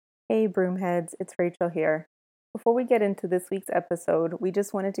Hey Broomheads, it's Rachel here. Before we get into this week's episode, we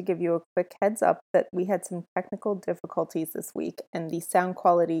just wanted to give you a quick heads up that we had some technical difficulties this week and the sound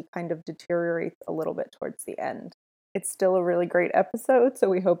quality kind of deteriorates a little bit towards the end. It's still a really great episode, so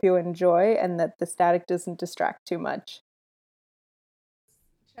we hope you enjoy and that the static doesn't distract too much.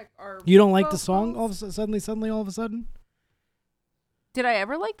 You don't like the song all of a suddenly all of a sudden? Did I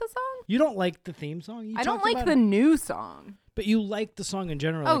ever like the song? You don't like the theme song? I don't like the new song. But you like the song in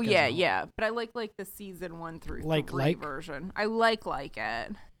general. Oh, yeah. But I like the season 1 through 3 version. I like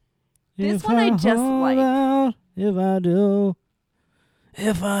it. This one I just like. If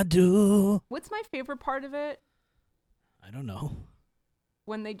I do. What's my favorite part of it? I don't know.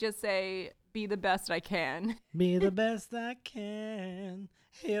 When they just say, be the best I can. Be the best I can.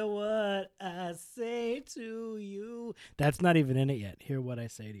 Hear what I say to you. That's not even in it yet. Hear what I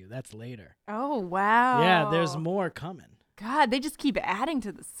say to you. That's later. Oh, wow. Yeah, there's more coming. God, they just keep adding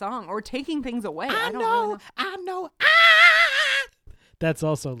to the song or taking things away. I know. That's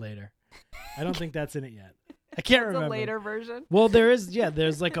also later. I don't think that's in it yet. I can't remember. A later version? Well, there's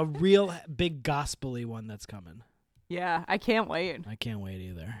like a real big gospel-y one that's coming. Yeah, I can't wait. I can't wait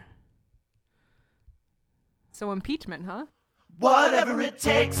either. So impeachment, huh? Whatever it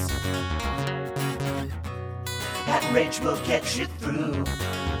takes, that rage will get you through.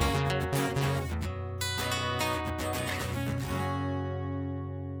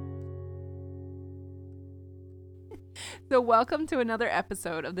 So welcome to another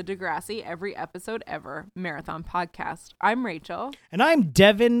episode of the Degrassi Every Episode Ever Marathon Podcast. I'm Rachel. And I'm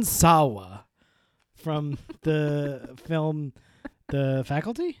Devin Sawa from the film The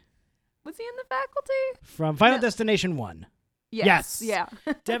Faculty? Was he in The Faculty? From Final Destination 1. Yes. Yeah.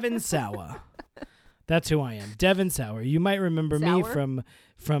 Devin Sawa. That's who I am. Devin Sauer. You might remember me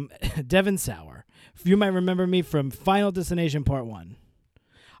from Devin Sauer. You might remember me from Final Destination Part 1.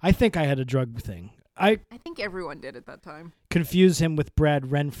 I think I had a drug thing. I think everyone did at that time. Confuse him with Brad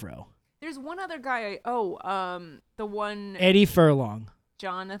Renfro. There's one other guy. The one. Eddie Furlong.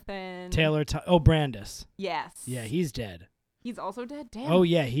 Jonathan. Taylor. Brandis. Yes. Yeah, he's dead. He's also dead? Damn. Oh,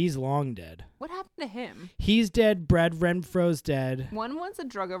 yeah, he's long dead. What happened to him? He's dead. Brad Renfro's dead. One was a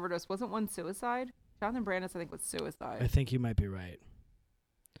drug overdose. Wasn't one suicide? Jonathan Brandis, I think, was suicide. I think you might be right.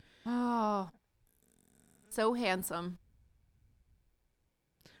 Oh. So handsome.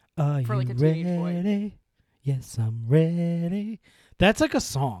 Are for like you a teenage ready? boy. Yes, I'm ready. That's like a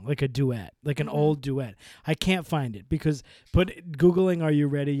song, like a duet, like an old duet. I can't find it but Googling "Are you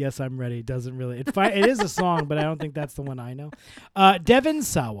ready? Yes, I'm ready" doesn't really. It is a song, but I don't think that's the one I know. Devin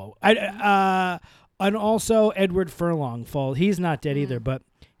Sawa, and also Edward Furlong falls. He's not dead either, but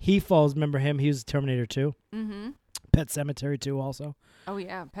he falls. Remember him? He was Terminator 2. Mm-hmm. Pet Sematary 2 also. Oh,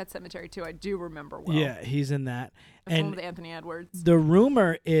 yeah. Pet Sematary 2. I do remember well. Yeah, he's in that. And with Anthony Edwards. The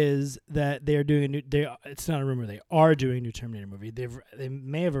rumor is that they're doing a new. It's not a rumor. They are doing a new Terminator movie. They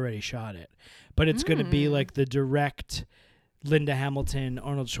may have already shot it, but it's going to be like the direct Linda Hamilton,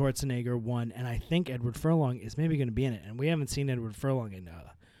 Arnold Schwarzenegger one, and I think Edward Furlong is maybe going to be in it. And we haven't seen Edward Furlong in.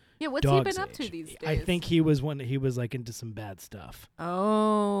 Yeah, what's he been up to these days? I think he was like into some bad stuff.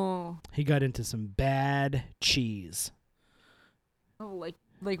 Oh. He got into some bad cheese. Oh, like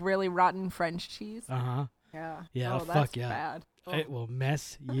really rotten French cheese? Uh-huh. Yeah. Yeah, oh, fuck that's yeah. bad. Oh. It will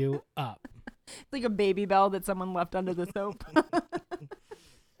mess you up. It's like a Baby Bell that someone left under the soap.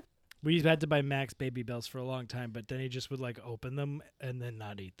 We've had to buy Max Baby Bells for a long time, but then he just would like open them and then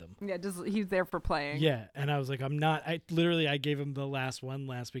not eat them. Yeah, he's there for playing. Yeah, and I was like, I gave him the last one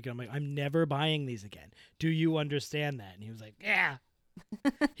last week, and I'm like, I'm never buying these again. Do you understand that? And he was like, yeah.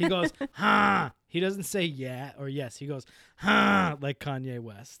 He goes, huh. He doesn't say yeah or yes. He goes, huh, like Kanye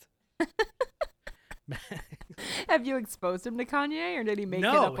West. Have you exposed him to Kanye, or did he make it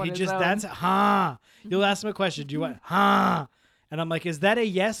up on his own? That's, huh. You'll ask him a question. Do you want, huh? And I'm like, is that a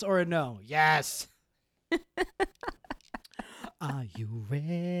yes or a no? Yes. Are you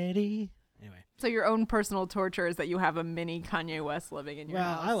ready? Anyway. So your own personal torture is that you have a mini Kanye West living in your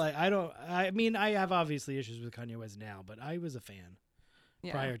house. I have obviously issues with Kanye West now, but I was a fan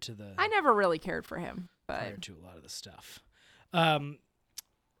prior to I never really cared for him. Prior to a lot of the stuff.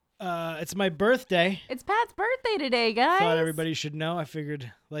 It's my birthday. It's Pat's birthday today, guys. Thought everybody should know. I figured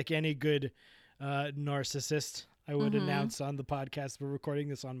like any good narcissist, I would announce on the podcast we're recording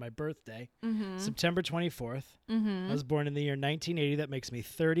this on my birthday, September 24th. I was born in the year 1980. That makes me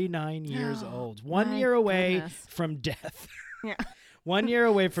 39 years old. 1 year away from death. Yeah. 1 year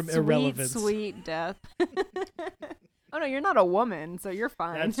away from irrelevance. Sweet death. Oh, no, you're not a woman, so you're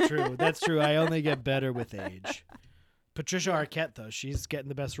fine. That's true. I only get better with age. Patricia Arquette, though, she's getting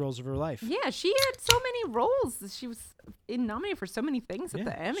the best roles of her life. Yeah, she had so many roles. She was nominated for so many things at the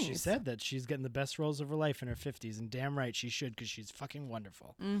Emmys. She said that she's getting the best roles of her life in her 50s, and damn right she should, because she's fucking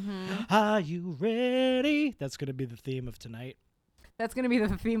wonderful. Mm-hmm. Are you ready? That's going to be the theme of tonight. That's going to be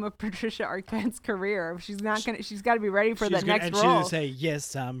the theme of Patricia Arquette's career. She's got to be ready for the next role. And she's going to say,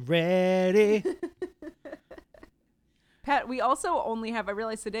 yes, I'm ready. Pat, we also only have, I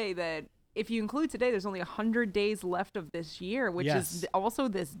realized today that if you include today, there's only 100 days left of this year, which is also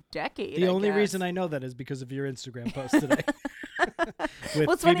this decade. The only reason I know that is because of your Instagram post today.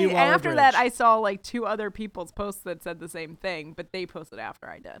 Well, it's funny. After that, I saw like 2 other people's posts that said the same thing, but they posted after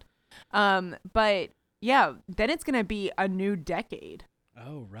I did. But yeah, then it's going to be a new decade.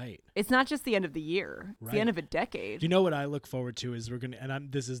 Oh, right. It's not just the end of the year. It's the end of a decade. You know what I look forward to is we're going to,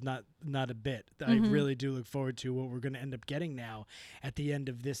 and this is not a bit. I really do look forward to what we're going to end up getting now at the end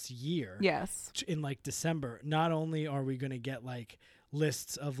of this year. Yes. In like December. Not only are we going to get like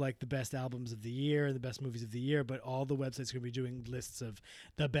lists of like the best albums of the year and the best movies of the year, but all the websites are going to be doing lists of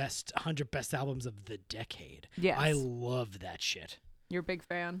the best 100 best albums of the decade. Yes. I love that shit. You're a big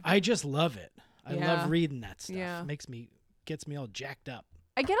fan. I just love it. I love reading that stuff. Yeah. Gets me all jacked up.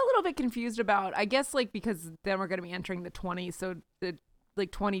 I get a little bit confused about, I guess, like, because then we're going to be entering the 20s, so the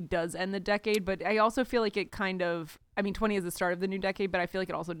 20 does end the decade, but I also feel like it kind of, 20 is the start of the new decade, but I feel like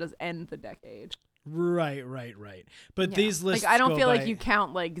it also does end the decade. Right. But these lists, like, I don't feel like you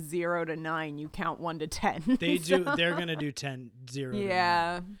count like 0 to 9, you count 1 to 10. They do. They're gonna do 0 to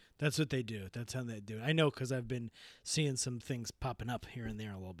 9. That's what they do. That's how they do it. I know, because I've been seeing some things popping up here and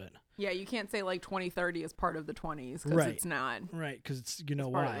there a little bit. Yeah, you can't say like 2030 is part of the 20s, because it's not. Right, because it's, you know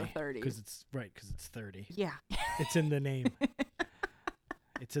it's why? Because it's 30. Yeah. It's in the name.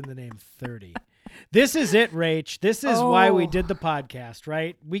 It's in the name 30. This is it, Rach. This is why we did the podcast,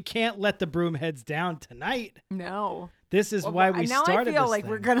 right? We can't let the Broomheads down tonight. No. This is why we started this Now I feel like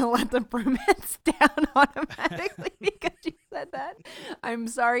thing. we're going to let the Broomheads down automatically because you said that. I'm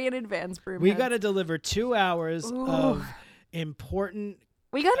sorry in advance, Broomheads. We got to deliver 2 hours of important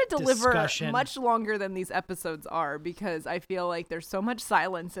We got to deliver discussion. Much longer than these episodes are, because I feel like there's so much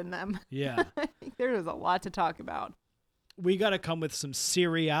silence in them. Yeah. There is a lot to talk about. We got to come with some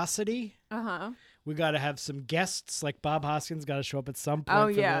seriosity. Uh-huh. We got to have some guests, like Bob Hoskins got to show up at some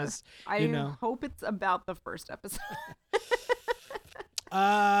point for this. I hope it's about the first episode.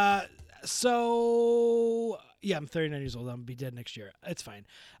 So yeah, I'm 39 years old. I'm gonna be dead next year. It's fine.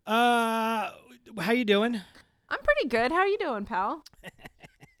 How you doing? I'm pretty good. How are you doing, pal?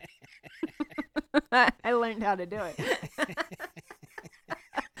 I learned how to do it.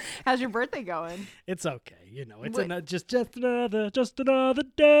 How's your birthday going? It's okay. You know, it's just another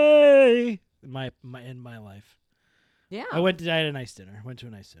day in my life. Yeah. I had a nice dinner. Went to a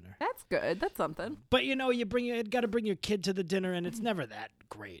nice dinner. That's good. That's something. But you got to bring your kid to the dinner, and it's never that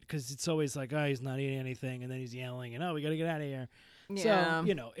great, because it's always like, oh, he's not eating anything, and then he's yelling, and we got to get out of here. Yeah.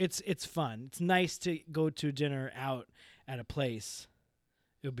 So, it's fun. It's nice to go to dinner out at a place.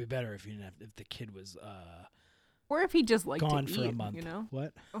 It would be better if if the kid was or if he just liked gone to for eat, a month. you know?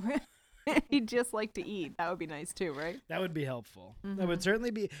 What? He'd just like to eat. That would be nice too, right? That would be helpful. Mm-hmm. That would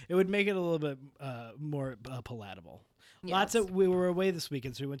certainly be. It would make it a little bit more palatable. Yes. We were away this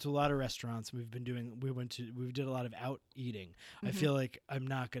weekend, so we went to a lot of restaurants. We did a lot of out eating. Mm-hmm. I feel like I'm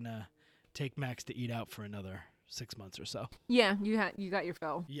not gonna take Max to eat out for another 6 months or so. Yeah, you got your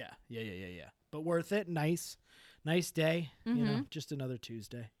fill. Yeah. But worth it. Nice day. Mm-hmm. Just another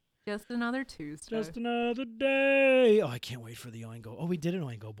Tuesday. Just another Tuesday. Just another day. Oh, I can't wait for the Oingo. Oh, we did an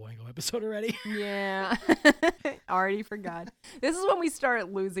Oingo Boingo episode already. Yeah. Already forgot. This is when we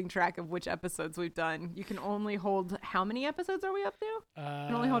start losing track of which episodes we've done. You can only hold, how many episodes are we up to? You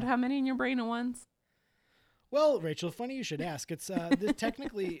can only hold how many in your brain at once? Well, Rachel, funny you should ask. It's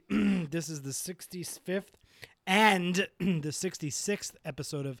technically this is the 65th and the 66th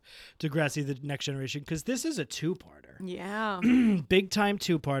episode of Degrassi: The Next Generation, because this is a two-parter. Yeah. Big time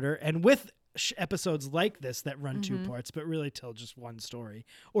two-parter, and with episodes like this that run 2 parts but really tell just one story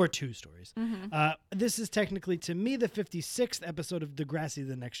or 2 stories. This is technically, to me, the 56th episode of Degrassi: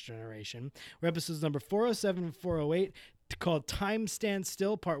 The Next Generation, where episodes number 407 and 408 called Time Stands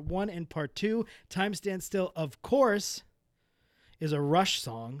Still Part 1 and Part 2. Time Stands Still, of course, is a Rush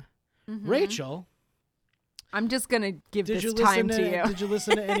song. Rachel, I'm just going to give this time to you. Did you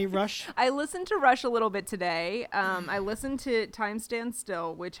listen to any Rush? I listened to Rush a little bit today. I listened to Time Stands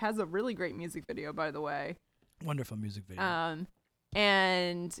Still, which has a really great music video, by the way. Wonderful music video.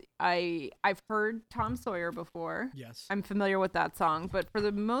 And I've heard Tom Sawyer before. Yes. I'm familiar with that song, but for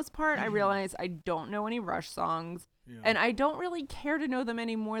the most part, I realize I don't know any Rush songs. And I don't really care to know them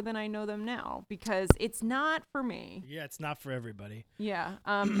any more than I know them now because it's not for me. Yeah, it's not for everybody. Yeah.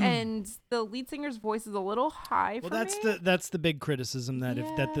 And the lead singer's voice is a little high for me. That's the big criticism that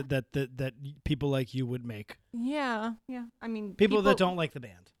that people like you would make. Yeah. Yeah. I mean, people that don't like the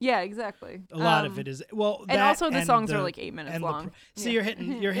band. Yeah, exactly. A lot of it is and also the songs are like 8 minutes long. So you're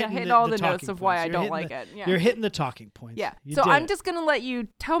hitting all the the notes talking of why points. I You're don't hitting like the- it. Yeah. You're hitting the talking points. Yeah. You So did I'm it. just gonna let you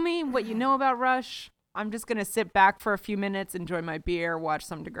tell me what you know about Rush. I'm just gonna sit back for a few minutes, enjoy my beer, watch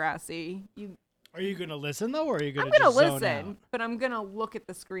some Degrassi. Are you gonna listen though, or are you gonna? I'm gonna just zone listen, out? but I'm gonna look at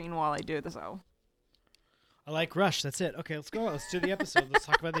the screen while I do this. So. I like Rush. That's it. Okay, let's go. Let's do the episode. Let's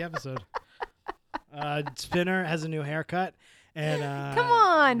talk about the episode. Spinner has a new haircut, and Come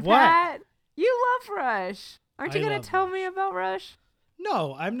on, what? Pat. You love Rush. Aren't you I gonna love tell Rush. me about Rush?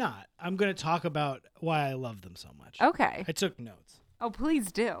 No, I'm not. I'm gonna talk about why I love them so much. Okay. I took notes, Oh,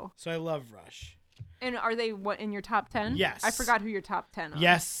 please do. so I love Rush. And are they in your top 10? Yes. I forgot who your top 10 are.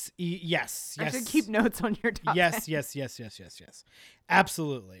 Yes, yes. I should keep notes on your top 10. Yes.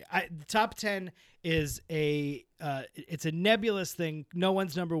 Absolutely. The top 10 is it's a nebulous thing. No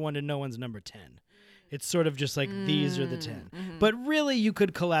one's number 1 and no one's number 10. It's sort of just like these are the 10. Mm-hmm. But really you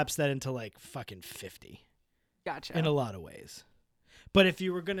could collapse that into like fucking 50 Gotcha. in a lot of ways. But if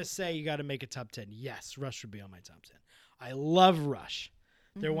you were going to say you got to make a top 10, yes, Rush would be on my top 10. I love Rush.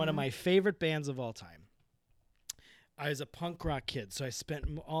 They're one of my favorite bands of all time. I was a punk rock kid, so I spent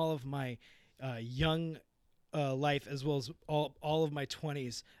all of my young life as well as all of my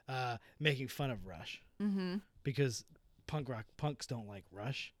 20s making fun of Rush. Mm-hmm. Because punks don't like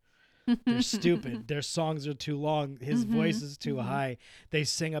Rush. They're stupid. Their songs are too long. His voice is too high. They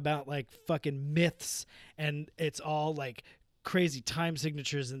sing about like fucking myths, and it's all like crazy time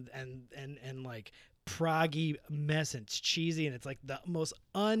signatures and like proggy mess, and it's cheesy, and it's like the most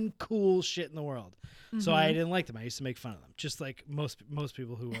uncool shit in the world. So I didn't like them. I used to make fun of them, just like most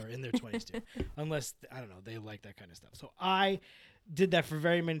people who are in their 20s do, unless I don't know, they like that kind of stuff. So I did that for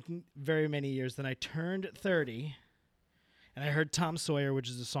very many years. Then I turned 30, and I heard Tom Sawyer, which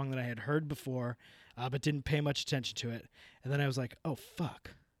is a song that I had heard before, but didn't pay much attention to it. And then I was like, oh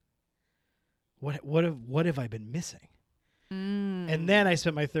fuck, what have I been missing? And then I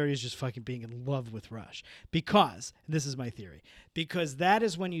spent my 30s just fucking being in love with Rush. Because, this is my theory, because that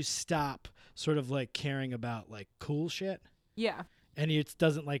is when you stop sort of like caring about like cool shit. Yeah. And it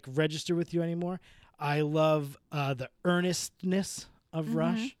doesn't like register with you anymore. I love the earnestness of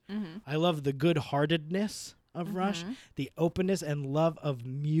Rush. I love the good-heartedness of Rush, the openness and love of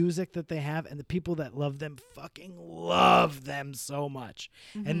music that they have, and the people that love them fucking love them so much.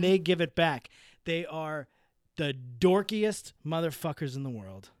 And they give it back. They are the dorkiest motherfuckers in the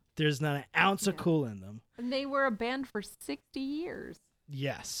world. There's not an ounce of cool in them. And they were a band for 60 years.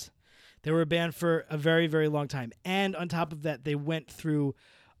 Yes. They were a band for a very, very long time. And on top of that, they went through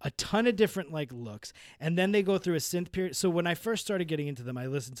a ton of different like looks. And then they go through a synth period. So when I first started getting into them, I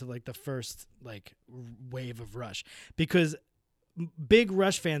listened to like the first like wave of Rush, because big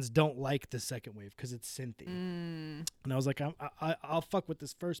Rush fans don't like the second wave because it's synthy. And I was like, I'll fuck with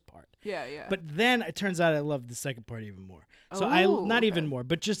this first part. Yeah. But then it turns out I love the second part even more. So not even more,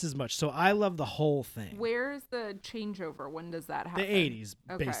 but just as much. So I love the whole thing. Where's the changeover? When does that happen? The 80s,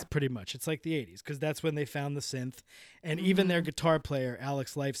 Okay. pretty much. It's like the 80s, because that's when they found the synth. And even their guitar player,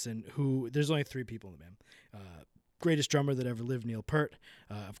 Alex Lifeson, who, there's only 3 people in the band. Greatest drummer that ever lived, Neil Peart.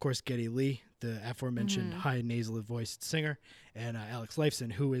 Of course, Geddy Lee, the aforementioned high nasally voiced singer. And Alex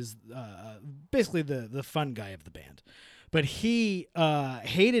Lifeson, who is basically the fun guy of the band. But he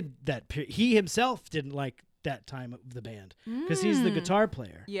hated that period. He himself didn't like that time of the band, because he's the guitar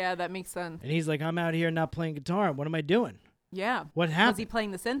player. Yeah, that makes sense. And he's like, I'm out here not playing guitar. What am I doing? Yeah. What happened? Was he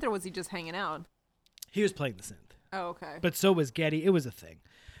playing the synth or was he just hanging out? He was playing the synth. Oh, okay. But so was Geddy. It was a thing.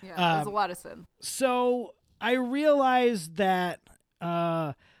 Yeah, there's a lot of synth. So I realized that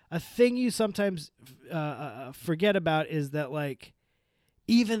a thing you sometimes forget about is that, like,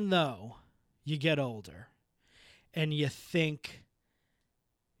 even though you get older and you think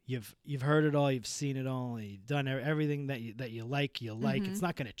you've heard it all, you've seen it all, you've done everything that you like, it's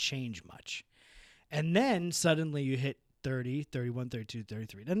not going to change much. And then suddenly you hit 30, 31, 32,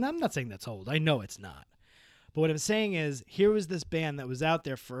 33. And I'm not saying that's old. I know it's not. But what I'm saying is, here was this band that was out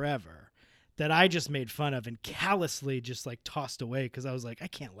there forever that I just made fun of and callously just like tossed away because I was like, I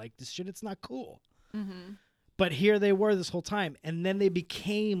can't like this shit. It's not cool. But here they were this whole time. And then they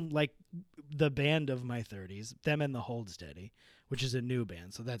became like the band of my 30s, them and the Hold Steady, which is a new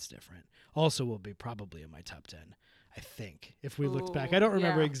band. So that's different. Also will be probably in my top 10, I think, if we looked back. I don't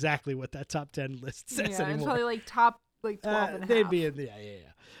remember exactly what that top 10 list says anymore. It's probably like top like 12 and a they'd half. be in the,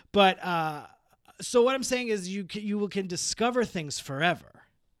 yeah. But So what I'm saying is you can discover things forever.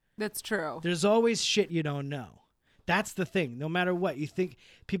 That's true. There's always shit you don't know. That's the thing. No matter what, you think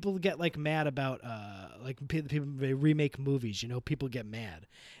people get like mad about like people they remake movies. You know, people get mad,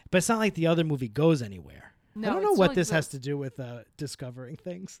 but it's not like the other movie goes anywhere. No, I don't know it's what like this the- has to do with discovering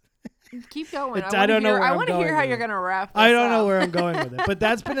things. Keep going. I don't know where I I'm want to hear going how with you're it. gonna wrap. I this don't know up. where I'm going with it, but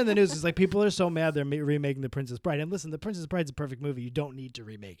that's been in the news. It's like people are so mad they're remaking The Princess Bride. And listen, The Princess Bride's a perfect movie. You don't need to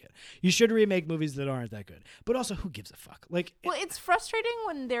remake it. You should remake movies that aren't that good. But also, who gives a fuck? Like, Well, it's frustrating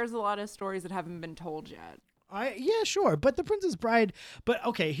when there's a lot of stories that haven't been told yet. yeah, sure, but The Princess Bride. But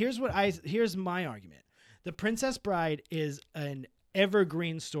okay, here's my argument. The Princess Bride is an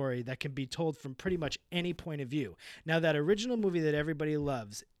evergreen story that can be told from pretty much any point of view. Now, that original movie that everybody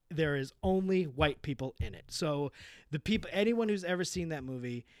loves, there is only white people in it. So anyone who's ever seen that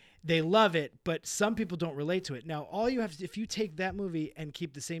movie, they love it, but some people don't relate to it. Now, all you have to, if you take that movie and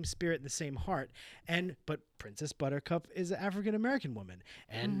keep the same spirit and the same heart, but Princess Buttercup is an African American woman,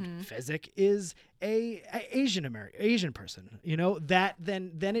 and Fezzik is a Asian person. You know, that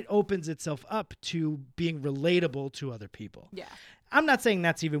then it opens itself up to being relatable to other people. Yeah. I'm not saying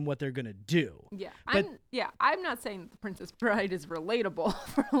that's even what they're gonna do. Yeah. But- I'm not saying The Princess Bride is relatable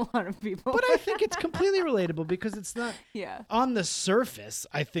for a lot of people. But I think it's completely relatable because it's not. yeah. On the surface,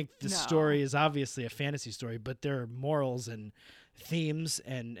 I think the No. story is obviously a fantasy story, but there are morals and themes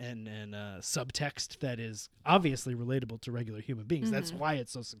and subtext that is obviously relatable to regular human beings. That's why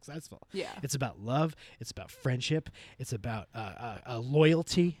it's so successful. Yeah. It's about love. It's about friendship. It's about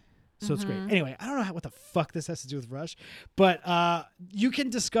loyalty. So it's great. Anyway, I don't know what the fuck this has to do with Rush, but you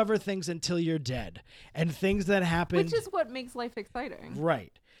can discover things until you're dead, and things that happen. Which is what makes life exciting.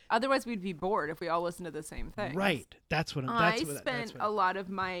 right. Otherwise, we'd be bored if we all listened to the same thing. Right. That's what I'm. I That's what, spent that's what, a lot of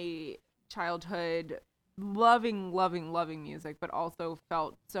my childhood loving music, but also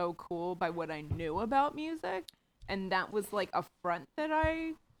felt so cool by what I knew about music. And that was like a front that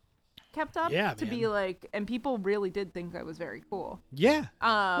I kept up Yeah, to be man. like, and people really did think I was very cool. Yeah.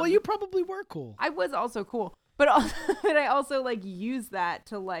 Well, you probably were cool. I was also cool, but also, but I also like used that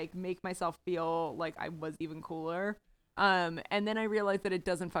to like make myself feel like I was even cooler. And then I realized that it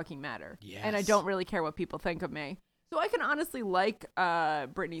doesn't fucking matter. And I Yes. don't really care what people think of me. So I can honestly like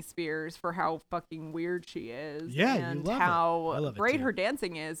Britney Spears for how fucking weird she is. Yeah, you and love it. how I love it great too. her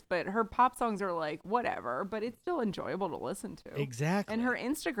dancing is, but her pop songs are like whatever, but it's still enjoyable to listen to. Exactly. And her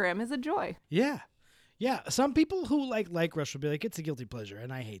Instagram is a joy. Yeah. Yeah. Some people who like Rush will be like, it's a guilty pleasure,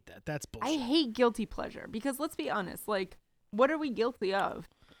 and I hate that. That's bullshit. I hate guilty pleasure because let's be honest, like what are we guilty of?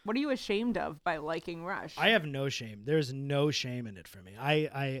 What are you ashamed of by liking Rush? I have no shame. There's no shame in it for me.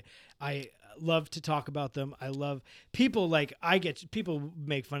 I love to talk about them. I love people people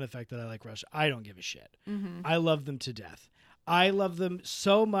make fun of the fact that I like Rush. I don't give a shit. I love them to death. I love them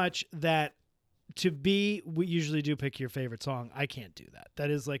so much that we usually do pick your favorite song. I can't do that. That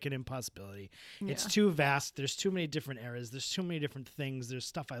is like an impossibility. It's too vast. There's too many different eras. There's too many different things. There's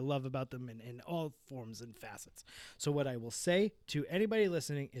stuff I love about them in all forms and facets. So what I will say to anybody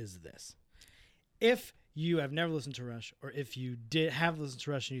listening is this. If you have never listened to Rush, or if you have listened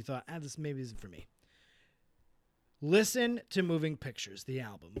to Rush and you thought, this maybe isn't for me, listen to Moving Pictures, the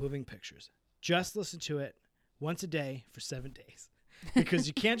album, Moving Pictures. Just listen to it once a day for 7 days. Because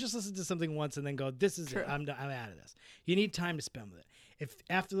you can't just listen to something once and then go, this is it, I'm out of this. You need time to spend with it. If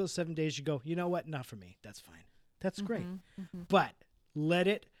after those 7 days you go, you know what, not for me, that's fine. That's great. But let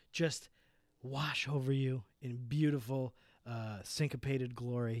it just wash over you in beautiful syncopated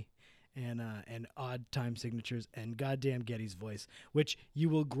glory and odd time signatures and goddamn Getty's voice, which you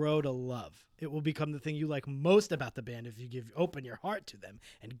will grow to love. It will become the thing you like most about the band if you open your heart to them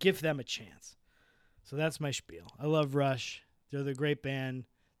and give them a chance. So that's my spiel. I love Rush. They're the great band.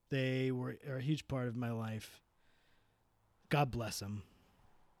 They are a huge part of my life. God bless them.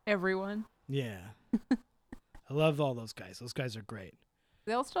 Everyone. Yeah. I love all those guys. Those guys are great.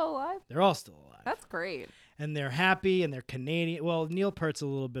 They all still alive? They're all still alive. That's great. And they're happy and they're Canadian. Well, Neil Peart's a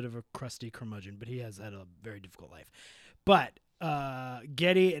little bit of a crusty curmudgeon, but he has had a very difficult life. But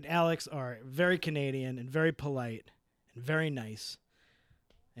Getty and Alex are very Canadian and very polite and very nice.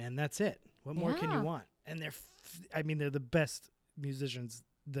 And that's it. What more can you Yeah. want? And they're the best musicians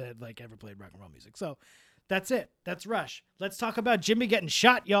that ever played rock and roll music. So that's it. That's Rush. Let's talk about Jimmy getting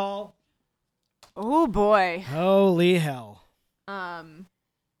shot, y'all. Oh boy. Holy hell. I've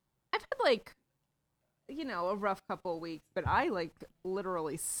had a rough couple of weeks, but I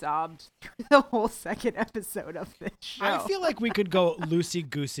literally sobbed through the whole second episode of this show. I feel like we could go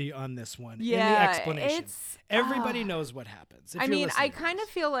loosey-goosey on this one in the Yeah, explanation. it's- Everybody knows what happens. If I you're mean, I listening to kind this.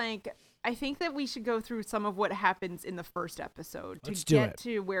 of feel like I think that we should go through some of what happens in the first episode to Let's do get it.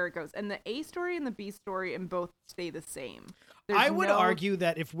 to where it goes. And the A story and the B story and both stay the same. I would argue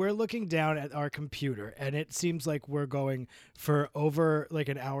that if we're looking down at our computer and it seems like we're going for over like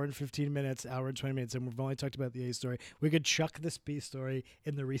an hour and 15 minutes, hour and 20 minutes, and we've only talked about the A story, we could chuck this B story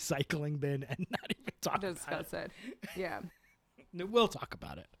in the recycling bin and not even talk about discuss it. Yeah. We'll talk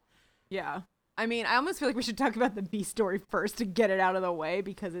about it. Yeah. I mean, I almost feel like we should talk about the B story first to get it out of the way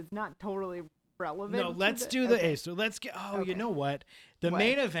because it's not totally relevant. No, let's do the A story. Let's get. Oh, you know what? The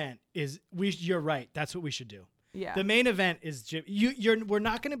main event is You're right. That's what we should do. Yeah. The main event is Jim. We're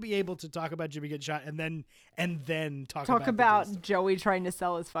not going to be able to talk about Jimmy getting shot and then talk about Joey trying to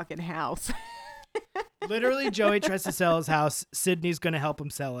sell his fucking house. Literally, Joey tries to sell his house. Sydney's going to help him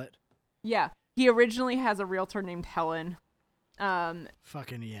sell it. Yeah. He originally has a realtor named Helen.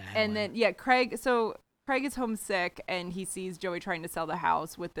 Fucking yeah. And then Craig is homesick and he sees Joey trying to sell the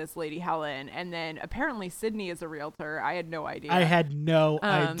house with this lady Helen, and then apparently Sydney is a realtor. I had no idea. I had no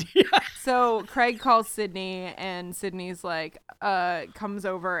idea. So Craig calls Sydney and Sydney's like comes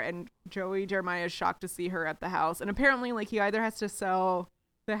over, and Jeremiah is shocked to see her at the house, and apparently like he either has to sell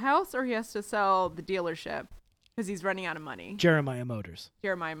the house or he has to sell the dealership because he's running out of money. Jeremiah Motors.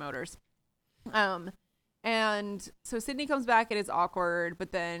 And so Sydney comes back and it's awkward,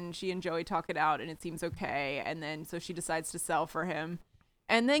 but then she and Joey talk it out and it seems okay. And then so she decides to sell for him.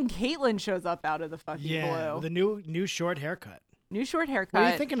 And then Caitlin shows up out of the fucking blue. With a new short haircut. New short haircut. What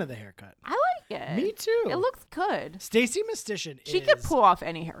are you thinking of the haircut? I like it. Me too. It looks good. Stacey Mistician She could pull off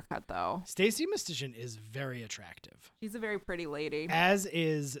any haircut though. Stacey Mistician is very attractive. She's a very pretty lady. As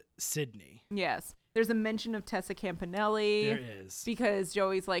is Sydney. Yes. There's a mention of Tessa Campanelli. There is. Because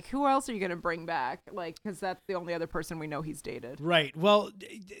Joey's like, who else are you going to bring back? Like, because that's the only other person we know he's dated. Right. Well,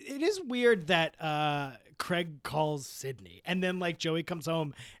 it is weird that Craig calls Sydney and then like Joey comes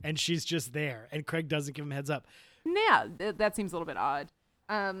home and she's just there and Craig doesn't give him heads up. Yeah, that seems a little bit odd.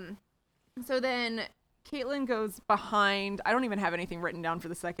 So then Caitlin goes behind. I don't even have anything written down for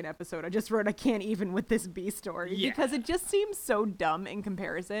the second episode. I just wrote I can't even with this B story because it just seems so dumb in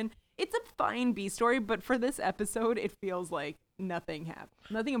comparison. It's a fine B story, but for this episode, it feels like nothing happened.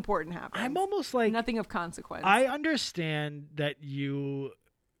 Nothing important happened. I'm almost like nothing of consequence. I understand that TV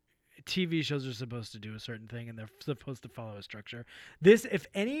shows are supposed to do a certain thing and they're supposed to follow a structure. If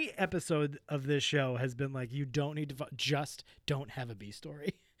any episode of this show has been like, you don't need to just don't have a B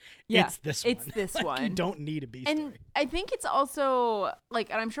story. Yeah, it's this one. It's this like, one. You don't need a B story. And I think it's also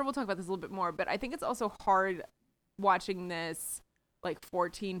like, and I'm sure we'll talk about this a little bit more, but I think it's also hard watching this like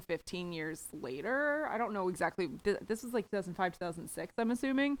 14, 15 years later. I don't know exactly. This was like 2005, 2006, I'm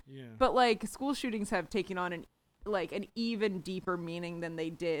assuming. Yeah. But like school shootings have taken on an even deeper meaning than they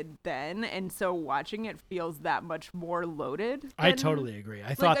did then. And so watching it feels that much more loaded. I totally agree.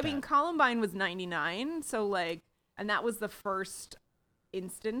 I mean, Columbine was 99. So like, and that was the first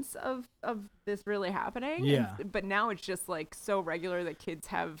instance of this really happening. Yeah. But now it's just like so regular that kids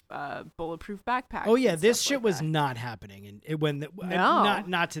have bulletproof backpacks. Oh yeah, this shit was not happening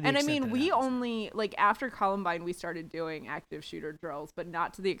not to the and I extent mean that we happens. only like after Columbine we started doing active shooter drills, but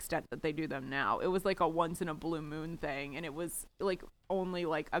not to the extent that they do them now. It was like a once in a blue moon thing, and it was like only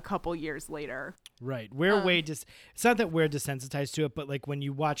like a couple years later. Right. We're it's not that we're desensitized to it, but like when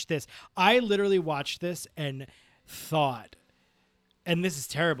you watch this, I literally watched this and thought, and this is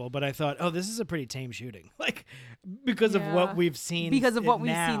terrible, but I thought, oh, this is a pretty tame shooting. Like, because of what we've seen. Because of what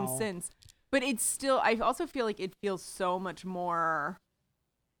we've seen since. But it's still, I also feel like it feels so much more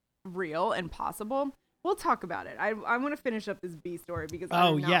real and possible. We'll talk about it. I want to finish up this B story because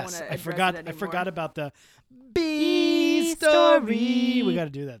I forgot about the B story. We got to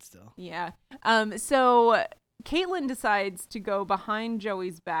do that still. Yeah. So Caitlin decides to go behind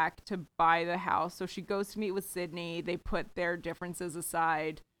Joey's back to buy the house. So she goes to meet with Sydney. They put their differences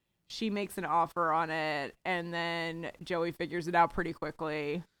aside. She makes an offer on it, and then Joey figures it out pretty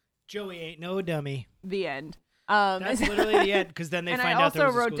quickly. Joey ain't no dummy. The end. That's literally the end, because then they find out there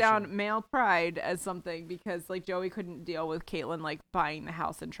was a school and I also wrote down shooting. male pride as something because like Joey couldn't deal with Caitlin like buying the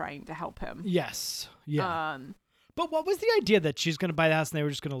house and trying to help him. Yes. Yeah. But what was the idea that she's going to buy the house and they were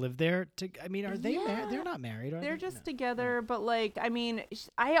just going to live there? I mean, are they married? They're not married, are they? They're just together. But like, I mean,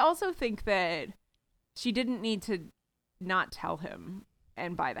 I also think that she didn't need to not tell him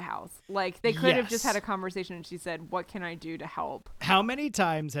and buy the house. Like they could have just had a conversation and she said, what can I do to help? How many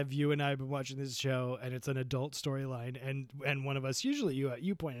times have you and I been watching this show and it's an adult storyline and one of us, usually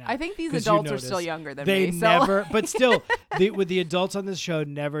you pointed out. I think these adults are still younger than they me. Never, but still, with the adults on this show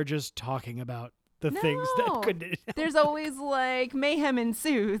never just talking about the things that could. There's always like mayhem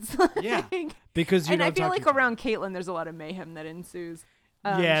ensues. Yeah, because and I feel like around Caitlin, there's a lot of mayhem that ensues.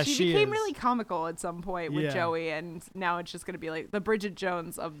 Yeah, she she became is. really comical at some point with Yeah. Joey, and now it's just gonna be like the Bridget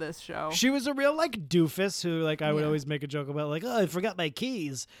Jones of this show. She was a real like doofus who like I would Yeah. always make a joke about like, oh, I forgot my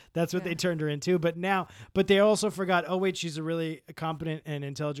keys. That's what Yeah. they turned her into. But they also forgot, oh wait, she's a really competent and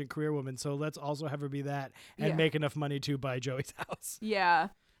intelligent career woman. So let's also have her be that and Yeah. make enough money to buy Joey's house. Yeah.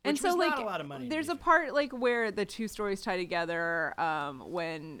 And Which so was like not a lot of money, to there's be a fair. part like where the two stories tie together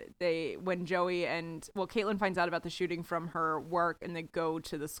when Joey and Caitlin finds out about the shooting from her work and they go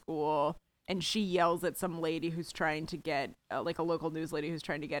to the school and she yells at some lady who's trying to get like a local news lady who's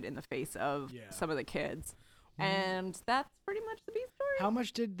trying to get in the face of some of the kids. And that's pretty much the B story. How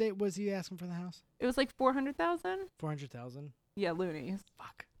much was he asking for the house? It was like 400,000. 400,000. Yeah, loonies.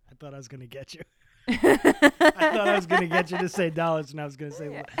 Fuck! I thought I was gonna get you. I thought I was gonna get you to say dollars, and I was gonna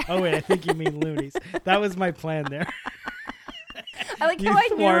say, oh wait, I think you mean loonies. That was my plan there. I like You how I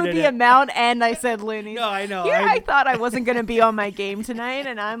knew thwarted the it. amount and I said loonies. No, I know. Here I thought I wasn't going to be on my game tonight,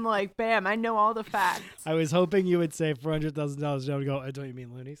 and I'm like, bam, I know all the facts. I was hoping you would say $400,000. I would go, don't you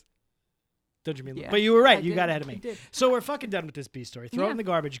mean loonies? Don't you mean? Yeah, But you were right. I You did. got ahead of I me. did. So we're fucking done with this B story. Throw it Yeah. in the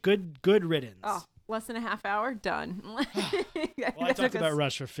garbage. Good riddance. Oh, less than a half hour, done. Well, I talked about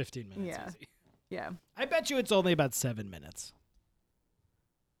Rush for 15 minutes. Yeah. Easy. Yeah. I bet you it's only about 7 minutes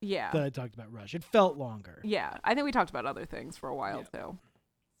Yeah. that I talked about Rush. It felt longer. Yeah. I think we talked about other things for a while, too.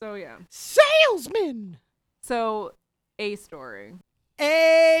 So, yeah. Salesman. So, A story.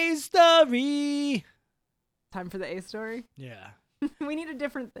 A story. Time for the A story? Yeah. We need a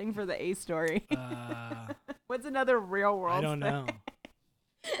different thing for the A story. Uh, What's another real world I don't thing? know.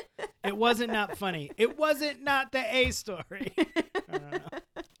 It wasn't not funny. It wasn't not the A story. I don't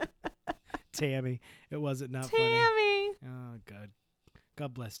know. Tammy. It wasn't not funny. Tammy. Oh, God.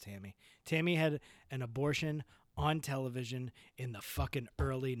 God bless Tammy. Tammy had an abortion on television in the fucking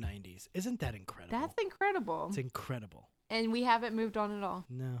early 90s. Isn't that incredible? That's incredible. It's incredible. And we haven't moved on at all.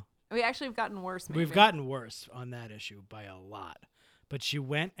 No. We actually have gotten worse, maybe. We've gotten worse on that issue by a lot. But she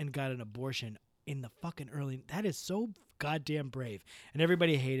went and got an abortion in the fucking early... That is so goddamn brave. And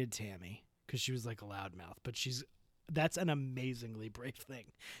everybody hated Tammy because she was like a loudmouth. But that's an amazingly brave thing.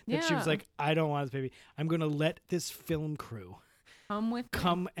 That she was Yeah. like, I don't want this baby. I'm going to let this film crew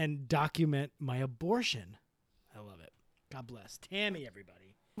come and document my abortion. I love it. God bless. Tammy,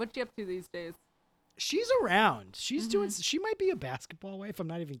 everybody. What you up to these days? She's around. She's doing... She might be a basketball wife. I'm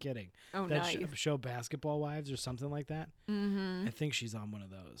not even kidding. Oh, That nice. show Basketball Wives or something like that. Mm-hmm. I think she's on one of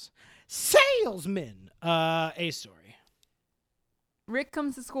those. Salesman. A story. Rick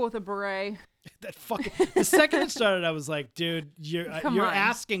comes to school with a beret. That fucking... The second it started, I was like, dude, you're Come on.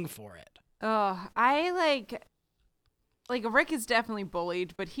 asking for it. I like Rick is definitely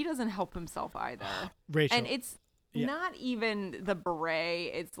bullied, but he doesn't help himself either. Rachel. And it's Yeah. not even the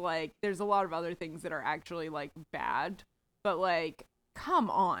beret. It's like there's a lot of other things that are actually like bad. But like, come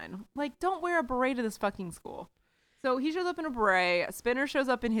on. Like, don't wear a beret to this fucking school. So he shows up in a beret. Spinner shows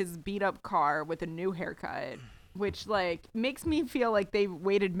up in his beat up car with a new haircut, which like makes me feel like they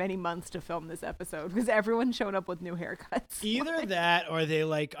waited many months to film this episode because everyone showed up with new haircuts. Either that or they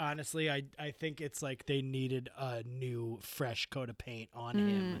like, honestly, I think it's like they needed a new fresh coat of paint on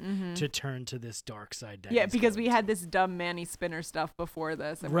him to turn to this dark side. Yeah, because we had this dumb Manny Spinner stuff before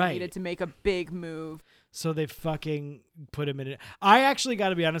this, and we Right. needed to make a big move. So they fucking put him in it. I actually got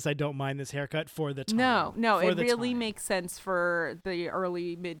to be honest, I don't mind this haircut for the time. No, For it the really time. makes sense for the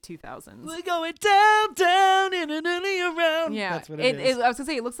early mid 2000s. We're going down, in and around. Yeah, That's what it is. I was gonna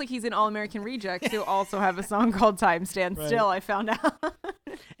say it looks like he's in All American Rejects, who also have a song called "Time Stand Right. Still." I found out.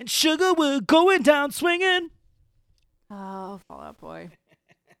 And sugar, we're going down swinging. Oh, Fall Out Boy.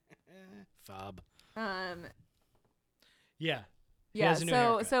 Fob. Yeah. He Yeah. has a new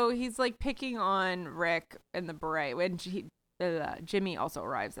haircut. So he's like picking on Rick and the beret when Jimmy also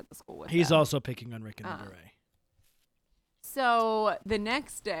arrives at the school with He's them. also picking on Rick and the beret. So the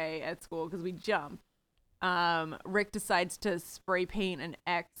next day at school, because we jump, Rick decides to spray paint an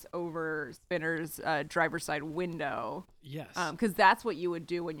X over Spinner's driver's side window. Yes. Because that's what you would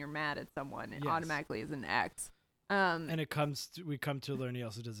do when you're mad at someone. It Yes. automatically is an X. And we come to learn he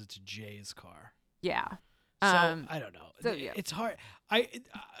also does it to Jay's car. Yeah. So I don't know. so, yeah. It's hard.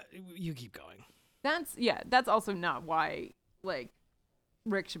 You keep going. That's also not why like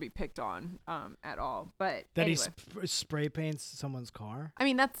Rick should be picked on at all. But That anyway. he spray paints someone's car. I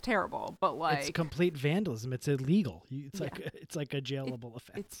mean, that's terrible. But like, It's complete vandalism. It's illegal. It's Yeah. like a jailable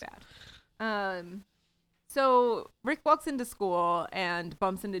offense. it's bad. So Rick walks into school and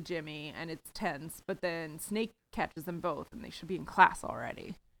bumps into Jimmy, and it's tense. But then Snake catches them both, and they should be in class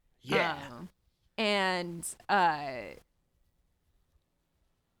already. Yeah. And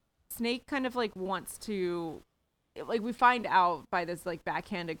Snake kind of like wants to like we find out by this like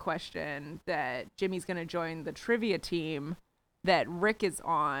backhanded question that Jimmy's going to join the trivia team that Rick is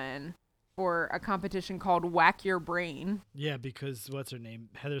on for a competition called Whack Your Brain. Yeah, because what's her name?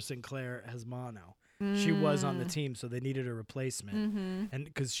 Heather Sinclair has mono. She was on the team, so they needed a replacement, and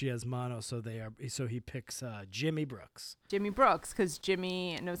because she has mono, so he picks Jimmy Brooks. Jimmy Brooks, because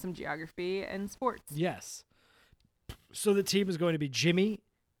Jimmy knows some geography and sports. Yes. So the team is going to be Jimmy,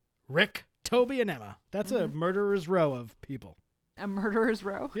 Rick, Toby, and Emma. That's a murderer's row of people. A murderer's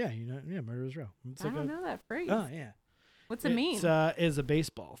row? Yeah, murderer's row. It's I don't know that phrase. Oh, yeah. What's it mean? It's a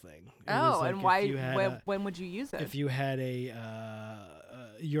baseball thing. And why? When would you use it? If you had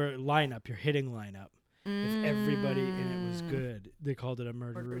your lineup, your hitting lineup, if everybody in it was good, they called it a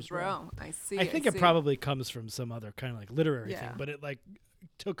murderer's row. I see. I think it probably comes from some other kind of like literary thing, but it like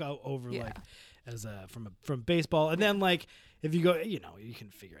took over like as from baseball, and then like if you go, you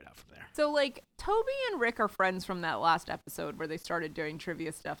can figure it out from there. So like Toby and Rick are friends from that last episode where they started doing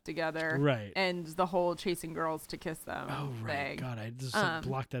trivia stuff together, right? And the whole chasing girls to kiss them. Oh right, thing. God, I just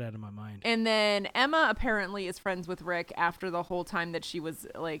blocked that out of my mind. And then Emma apparently is friends with Rick after the whole time that she was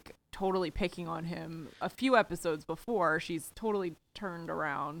like totally picking on him a few episodes before. She's totally turned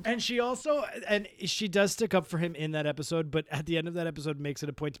around. And she does stick up for him in that episode, but at the end of that episode makes it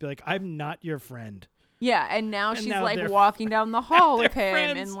a point to be like, I'm not your friend. Yeah, and now she's now like walking down the hall with him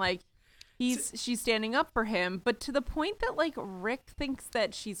friends. and like she's standing up for him, but to the point that like Rick thinks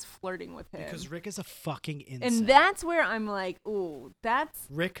that she's flirting with him. Because Rick is a fucking incel. And that's where I'm like, ooh,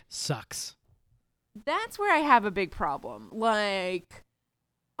 Rick sucks. That's where I have a big problem. Like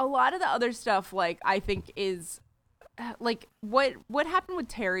a lot of the other stuff, like I think is like what happened with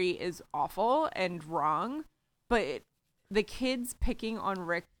Terry is awful and wrong, but the kids picking on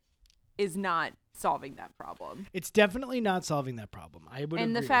Rick is not solving that problem. It's definitely not solving that problem. I would.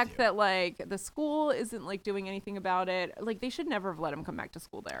 And the agree fact with you. that like the school isn't like doing anything about it, like they should never have let him come back to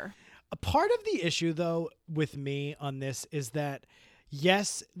school there. A part of the issue though with me on this is that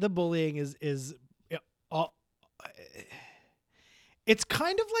yes, the bullying is it's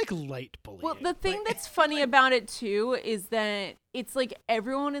kind of like light bullying. Well, the thing that's funny about it too is that it's like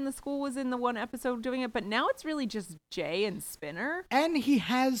everyone in the school was in the one episode doing it, but now it's really just Jay and Spinner. And he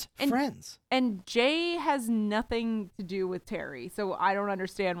has friends. And Jay has nothing to do with Terry, so I don't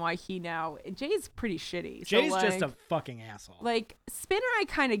understand why Jay's pretty shitty. Jay's so, just a fucking asshole. Like, Spinner I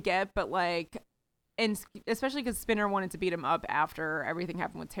kind of get, but like, and especially because Spinner wanted to beat him up after everything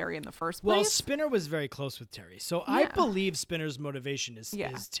happened with Terry in the first place. Well, Spinner was very close with Terry, so I believe Spinner's motivation is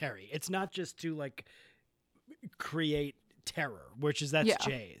Terry. It's not just to like create terror, that's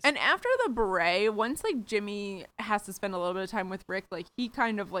Jay's. And after the beret, once like Jimmy has to spend a little bit of time with Rick, like he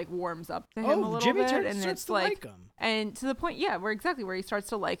kind of like warms up to him a little Jimmy bit, and starts it's to like him. And to the point, where he starts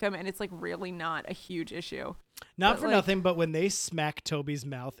to like him, and it's like really not a huge issue. Not for nothing, but when they smack Toby's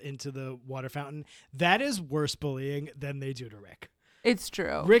mouth into the water fountain, that is worse bullying than they do to Rick. It's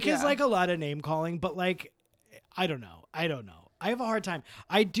true. Rick is like a lot of name calling, but like, I don't know. I have a hard time.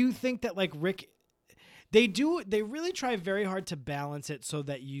 I do think that like Rick, they really try very hard to balance it so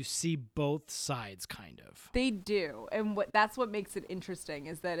that you see both sides kind of. They do. And that's what makes it interesting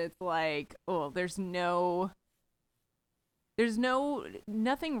is that it's like, oh, there's nothing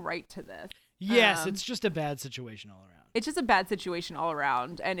right to this. Yes, it's just a bad situation all around. It's just a bad situation all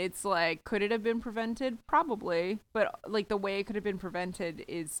around. And it's like, could it have been prevented? Probably. But like the way it could have been prevented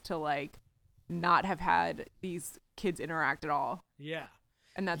is to like not have had these kids interact at all. Yeah.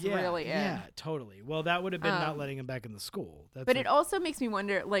 And that's really it. Yeah, totally. Well, that would have been not letting him back in the school. But it also makes me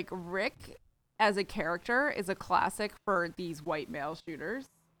wonder, like, Rick as a character is a classic for these white male shooters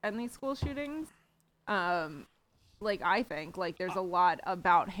and these school shootings. Like, I think, like, there's a lot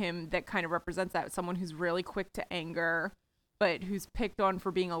about him that kind of represents that. Someone who's really quick to anger, but who's picked on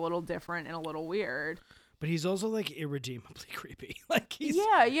for being a little different and a little weird. But he's also, like, irredeemably creepy. Like, he's...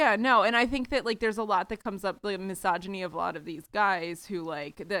 Yeah, no. And I think that, like, there's a lot that comes up, the misogyny of a lot of these guys who,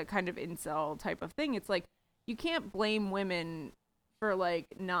 like, the kind of incel type of thing. It's like, you can't blame women for, like,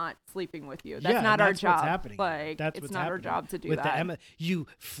 not sleeping with you. That's not our job. What's happening. Like, it's not our job to do that. The Emma, you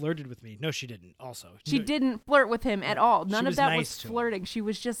flirted with me. No, she didn't. Also, she didn't flirt with him at all. None of that was flirting. Him. She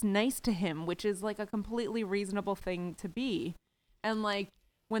was just nice to him, which is like a completely reasonable thing to be. And like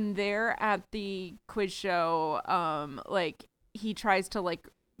when they're at the quiz show, like he tries to like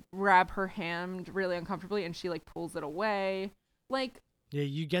grab her hand really uncomfortably, and she like pulls it away. Like, yeah,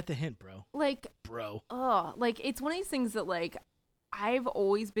 you get the hint, bro. Like, bro. Like it's one of these things that like. I've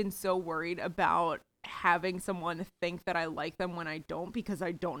always been so worried about having someone think that I like them when I don't, because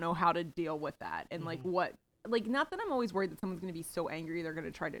I don't know how to deal with that and like what like, not that I'm always worried that someone's going to be so angry they're going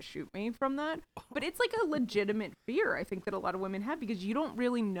to try to shoot me from that, but it's like a legitimate fear I think that a lot of women have, because you don't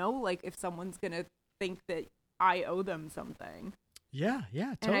really know, like, if someone's going to think that I owe them something. Yeah,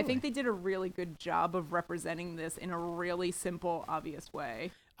 totally. And I think they did a really good job of representing this in a really simple, obvious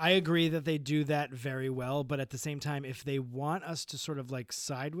way. I agree that they do that very well, but at the same time, if they want us to sort of like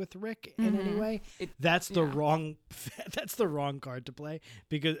side with Rick in any way, that's the wrong card to play,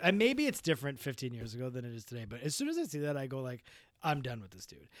 because and maybe it's different 15 years ago than it is today. But as soon as I see that, I go like, I'm done with this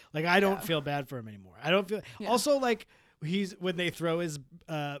dude. Like, I don't feel bad for him anymore. I don't feel. Yeah. Also, like, when they throw his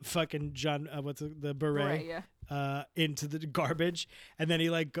fucking John the beret. Into the garbage, and then he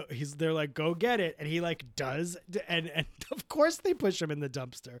like they're like, go get it, and he like does, and of course they push him in the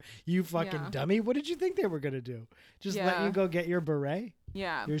dumpster. You fucking dummy! What did you think they were gonna do? Just let you go get your beret?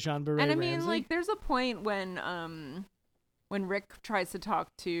 Yeah, your Jean Beret. And I mean, Ramsey? like, there's a point when Rick tries to talk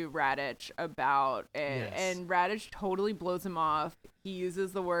to Raditch about it, and Raditch totally blows him off. He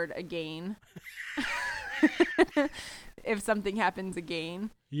uses the word again. If something happens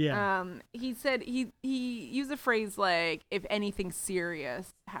again. Yeah. He said he used a phrase like, if anything serious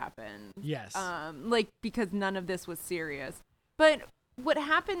happens. Yes. Like, because none of this was serious. But what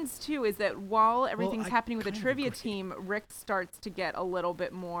happens too is that while everything's happening with the trivia team, Rick starts to get a little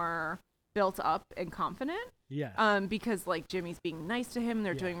bit more built up and confident. Yeah. Because like Jimmy's being nice to him,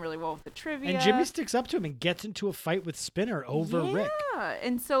 they're doing really well with the trivia. And Jimmy sticks up to him and gets into a fight with Spinner over Rick. Yeah.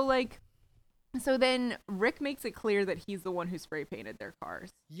 And so then Rick makes it clear that he's the one who spray painted their cars.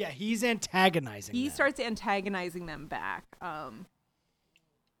 Yeah, he's antagonizing them. He starts antagonizing them back.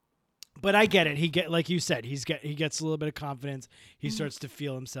 But I get it. Like you said, he gets a little bit of confidence. He starts to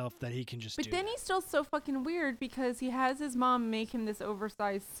feel himself that he can just do But then that. he's still so fucking weird because he has his mom make him this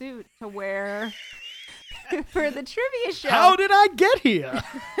oversized suit to wear for the trivia show. How did I get here?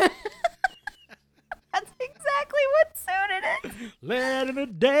 That's exactly what suited it. Letting the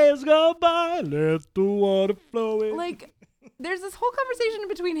days go by, let the water flow in. Like, there's this whole conversation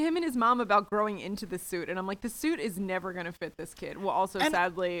between him and his mom about growing into the suit, and I'm like, the suit is never gonna fit this kid. Well, also,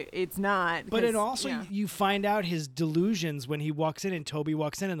 sadly, it's not. But it also, you find out his delusions when he walks in, and Toby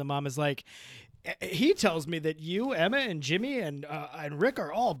walks in, and the mom is like, he tells me that you, Emma, and Jimmy, and Rick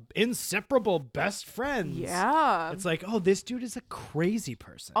are all inseparable best friends. Yeah. It's like, oh, this dude is a crazy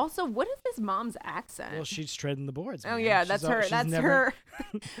person. Also, what is this mom's accent? Well, she's treading the boards. Oh, yeah, that's her. That's her.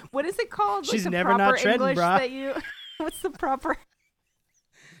 What is it called? She's like the never proper not treading, English brah. that you... What's the proper...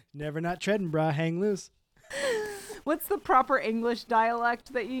 Never not treading, brah. Hang loose. What's the proper English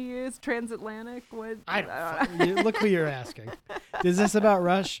dialect that you use? Transatlantic? What? I don't know. Look who you're asking. Is this about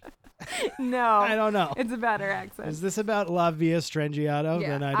Rush? No, I don't know. It's about her accent. Is this about La Via Strangiato?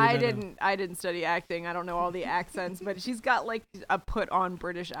 Yeah, Then I didn't study acting. I don't know all the accents, but she's got like a put on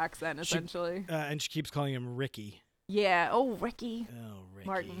British accent essentially. And she keeps calling him Ricky. Yeah. Oh, Ricky. Oh, Ricky.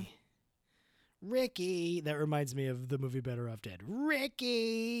 Martin. Ricky. That reminds me of the movie Better Off Dead.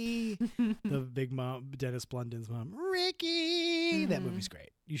 Ricky. The big mom, Dennis Blundin's mom. Ricky. That movie's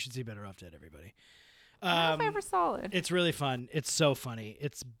great. You should see Better Off Dead, everybody. I don't know if I ever saw it. It's really fun. It's so funny.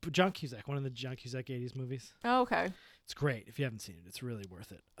 It's John Cusack, one of the John Cusack 80s movies. Oh, okay. It's great. If you haven't seen it, it's really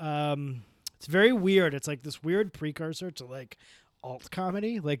worth it. It's very weird. It's like this weird precursor to like alt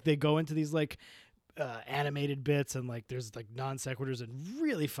comedy. Like they go into these like animated bits and like there's like non sequiturs and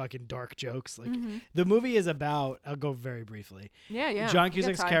really fucking dark jokes. Like the movie is about, I'll go very briefly. Yeah. John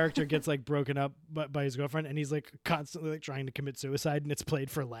Cusack's character gets like broken up by his girlfriend and he's like constantly like trying to commit suicide and it's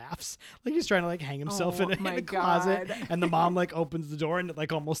played for laughs. Like he's trying to like hang himself in a closet and the mom like opens the door and it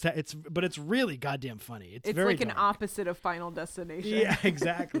like almost but it's really goddamn funny. It's very like dark. An opposite of Final Destination. Yeah,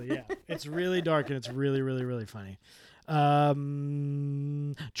 exactly. Yeah. It's really dark and it's really, really, really funny.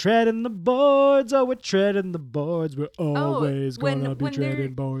 Treading the boards, we're treading the boards. We're always gonna be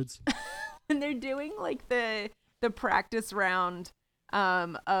treading boards. When they're doing like the practice round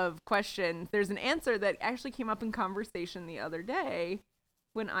of questions, there's an answer that actually came up in conversation the other day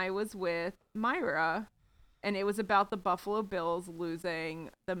when I was with Myra, and it was about the Buffalo Bills losing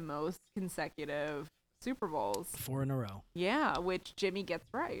the most consecutive Super Bowls. 4 in a row. Yeah, which Jimmy gets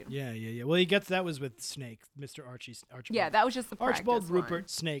right. Yeah. Well, he gets that was with Snake, Mr. Archibald. Yeah, that was just the practice Archibald one. Rupert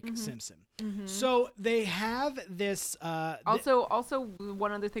Snake Simpson. So they have this. Also,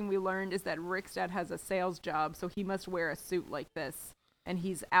 one other thing we learned is that Rick's dad has a sales job, so he must wear a suit like this, and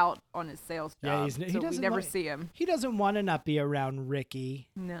he's out on his sales job. Yeah, we never see him. He doesn't want to not be around Ricky.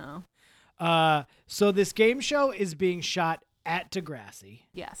 No. So this game show is being shot at Degrassi.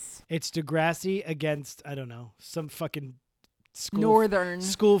 Yes. It's Degrassi against, I don't know, some fucking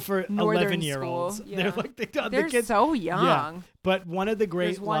school for Northern 11-year-olds. school, They're yeah. like the They're kids. so young. Yeah. But one of the great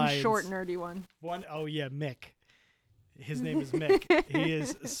There's one lines, short nerdy one. Oh yeah, Mick. His name is Mick. He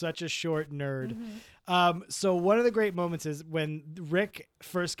is such a short nerd. So one of the great moments is when Rick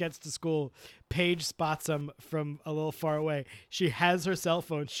first gets to school, Paige spots him from a little far away. She has her cell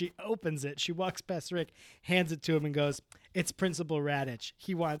phone. She opens it. She walks past Rick, hands it to him, and goes, "It's Principal Radich.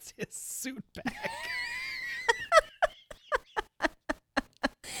 He wants his suit back."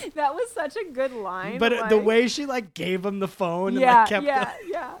 That was such a good line. But the way she like gave him the phone and yeah, like kept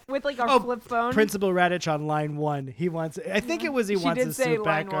yeah, with like our flip phone. Principal Radich on line 1. He wants. I think it was he She wants did his say suit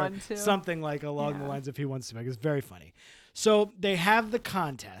back line or 1 too. something like along the Yeah. lines of he wants to back. It's very funny. So they have the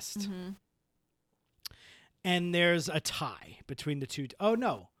contest, and there's a tie between the two. Oh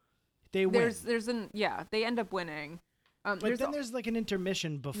no, they win. They end up winning. But then there's like an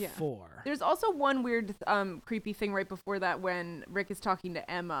intermission before. There's also one weird, creepy thing right before that when Rick is talking to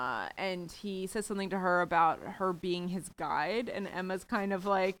Emma and he says something to her about her being his guide, and Emma's kind of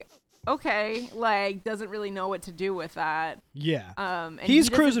like, okay, like doesn't really know what to do with that. Yeah. And he's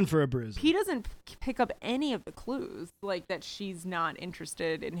cruising for a bruise. He doesn't pick up any of the clues, like that she's not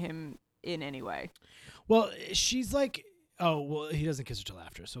interested in him in any way. Well, she's like, oh, well, he doesn't kiss her till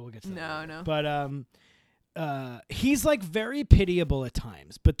after, so we'll get to that. No. But he's like very pitiable at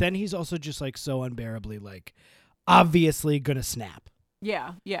times, but then he's also just like so unbearably like obviously gonna snap.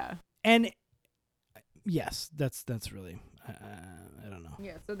 Yeah. And yes, that's really I don't know.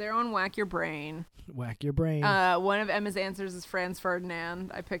 Yeah, so they're on Whack Your Brain. Whack your brain. One of Emma's answers is Franz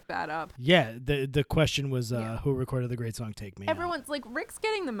Ferdinand. I picked that up. Yeah, the question was who recorded the great song Take Me Out? Everyone's like, Rick's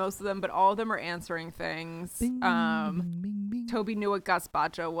getting the most of them, but all of them are answering things. Bing, bing, bing. Toby knew what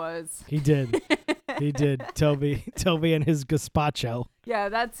gazpacho was. He did. He did. Toby and his gazpacho. Yeah,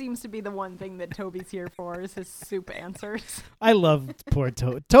 that seems to be the one thing that Toby's here for is his soup answers. I love poor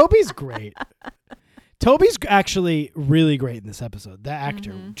Toby. Toby's great. Toby's actually really great in this episode. The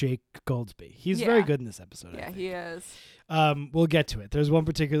actor, Jake Goldsby. He's very good in this episode. Yeah, he is. We'll get to it. There's one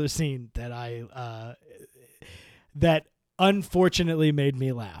particular scene that that unfortunately made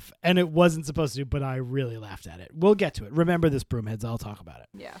me laugh. And it wasn't supposed to, but I really laughed at it. We'll get to it. Remember this, Broomheads. I'll talk about it.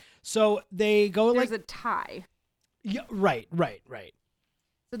 Yeah. So they go There's a tie. Yeah, right.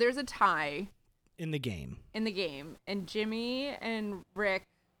 So there's a tie. In the game. And Jimmy and Rick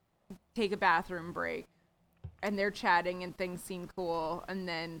take a bathroom break. And they're chatting and things seem cool. And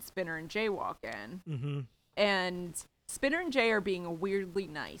then Spinner and Jay walk in. Mm-hmm. And Spinner and Jay are being weirdly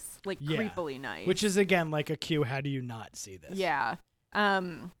nice. Like creepily nice. Which is, again, like a cue. How do you not see this? Yeah.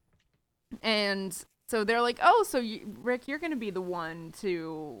 And so they're like, oh, so Rick, you're going to be the one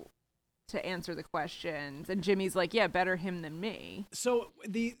to answer the questions. And Jimmy's like, yeah, better him than me. So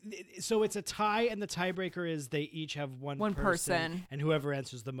so it's a tie, and the tiebreaker is they each have one person, and whoever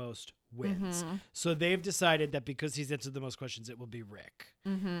answers the most wins. Mm-hmm. So they've decided that because he's answered the most questions, it will be Rick.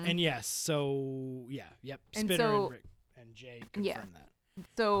 Mm-hmm. And yes, so Spinner and Rick and Jay confirm that.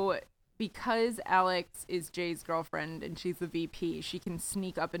 So because Alex is Jay's girlfriend and she's the VP, she can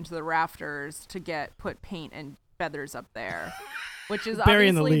sneak up into the rafters to put paint and feathers up there. Which is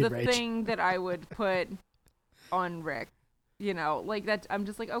obviously the thing that I would put on Rick. You know, like that. I'm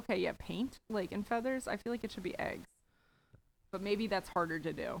just like, okay, yeah, paint, like, and feathers. I feel like it should be eggs. But maybe that's harder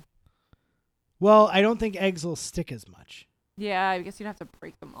to do. Well, I don't think eggs will stick as much. Yeah, I guess you'd have to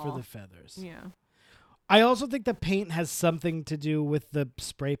break them all. For the feathers. Yeah. I also think the paint has something to do with the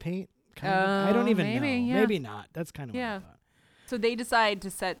spray paint. I don't even know. Yeah. Maybe not. That's kind of what I thought. So they decide to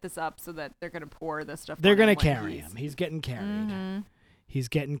set this up so that they're going to pour this stuff They're going to carry him. He's getting carried. Mm-hmm. He's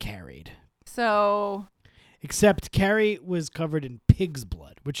getting carried. So... Except Carrie was covered in pig's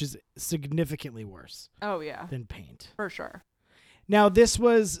blood, which is significantly worse. Oh, yeah. Than paint. For sure. Now, this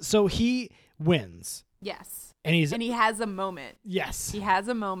was... So he wins. Yes. And he has a moment. Yes. He has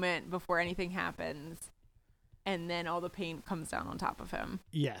a moment before anything happens. And then all the paint comes down on top of him.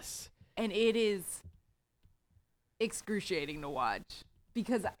 Yes. And it is... excruciating to watch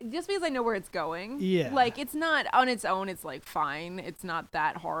because I know where it's going. Yeah, like it's not on its own, it's like fine, it's not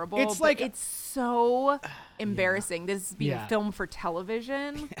that horrible. It's like it's so embarrassing. This is being filmed for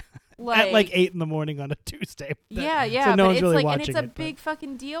television. Like, at like 8 a.m. on a Tuesday. Yeah. So no but one's it's really like, watching and it's a big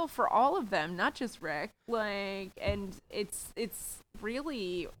fucking deal for all of them, not just Rick. Like, and it's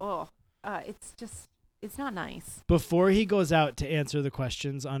really it's not nice. Before he goes out to answer the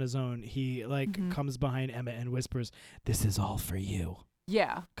questions on his own, he comes behind Emma and whispers, "This is all for you."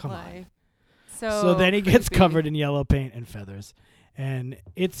 Yeah. Come on. So then he gets covered in yellow paint and feathers. And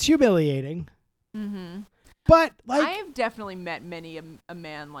it's humiliating. Mm-hmm. But I have definitely met many a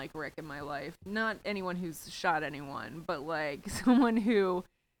man like Rick in my life. Not anyone who's shot anyone, but like someone who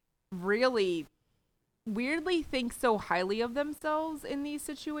really weirdly thinks so highly of themselves in these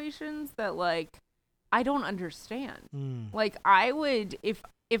situations that like I don't understand. Like I would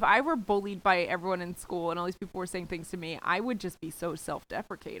if I were bullied by everyone in school and all these people were saying things to me, I would just be so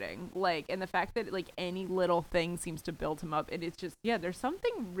self-deprecating. Like, and the fact that like any little thing seems to build him up, and it's just there's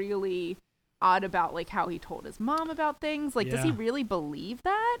something really odd about like how he told his mom about things. Like, does he really believe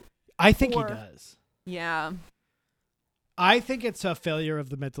that? I think he does. Yeah. I think it's a failure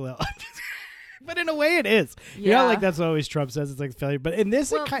of the mental health. But in a way it is. You know, like that's what always Trump says, it's like failure. But in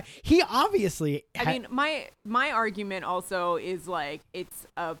this, he obviously... I mean, my argument also is like it's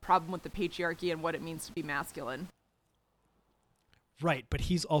a problem with the patriarchy and what it means to be masculine. Right, but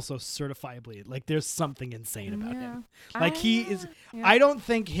he's also certifiably, like there's something insane about him. Like I don't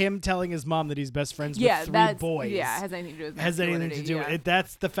think him telling his mom that he's best friends with three boys has anything to do with masculinity. with it.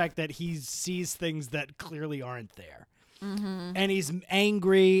 That's the fact that he sees things that clearly aren't there. And he's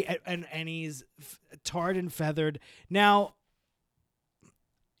angry and he's tarred and feathered. Now,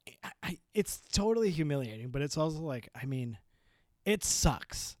 it's totally humiliating, but it's also like, I mean, it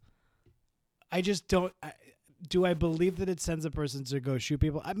sucks. I just don't. Do I believe that it sends a person to go shoot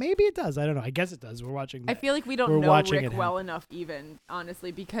people? Maybe it does. I don't know. I guess it does. We're watching. I feel like we don't know Rick well enough, even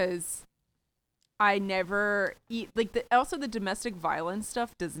honestly, because I never also the domestic violence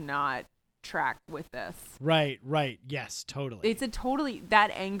stuff does not track with this. Right. Yes, totally. It's a totally that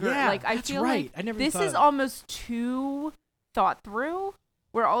anger. Yeah, like I feel like I never this is almost too thought through.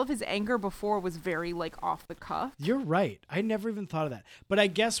 Where all of his anger before was very like off the cuff. You're right. I never even thought of that. But I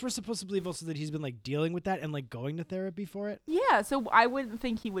guess we're supposed to believe also that he's been like dealing with that and like going to therapy for it. Yeah, so I wouldn't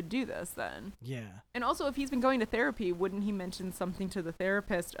think he would do this then. Yeah. And also if he's been going to therapy, wouldn't he mention something to the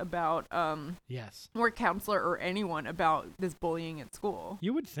therapist about yes. or counselor or anyone about this bullying at school?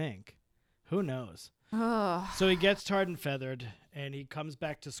 You would think. Who knows? Ugh. So he gets tarred and feathered and he comes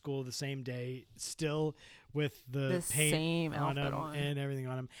back to school the same day, still with the paint same on him on. and everything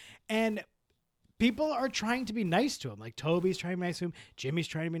on him. And people are trying to be nice to him. Like Toby's trying to be nice to him. Jimmy's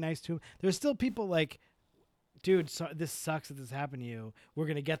trying to be nice to him. There's still people like, dude, this sucks that this happened to you. We're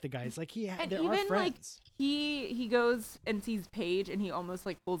going to get the guy. It's like, there are friends. Like, he goes and sees Paige and he almost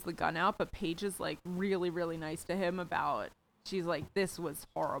like pulls the gun out, but Paige is like really, really nice to him about, she's like, this was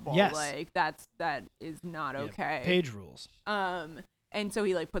horrible. Yes. Like that is not okay. Paige rules. And so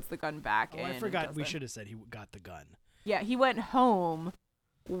he like puts the gun back in. I forgot. We should have said he got the gun. Yeah, he went home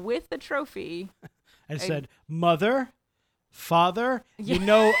with the trophy. and said, "Mother, father, you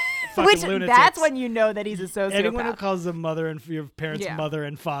know, fucking which lunatics." That's when you know that he's a sociopath. Anyone who calls them mother and your parents mother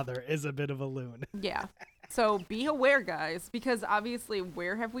and father is a bit of a loon. Yeah. So be aware, guys, because obviously,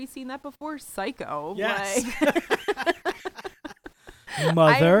 where have we seen that before? Psycho. Yes. Like,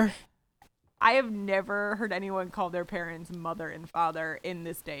 mother. I have never heard anyone call their parents mother and father in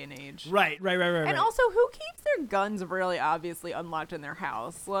this day and age. Right. And also, who keeps their guns really obviously unlocked in their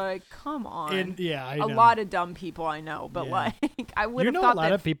house? Like, come on. I know. A lot of dumb people I know, but like, I would have thought a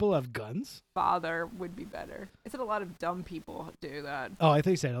lot of people have guns? Father would be better. I said a lot of dumb people do that. Oh, I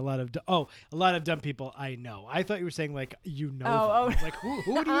think you said a lot of dumb people I know. I thought you were saying like them. I was like, who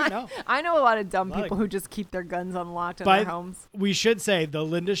do you know? I know a lot of dumb people who just keep their guns unlocked in their homes. We should say the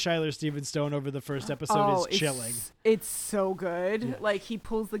Linda Schuyler Steven Stone over the first episode is chilling. It's so good. Yeah. Like he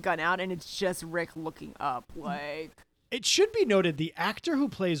pulls the gun out and it's just Rick looking up. Like, it should be noted the actor who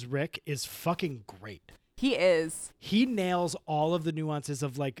plays Rick is fucking great. He is. He nails all of the nuances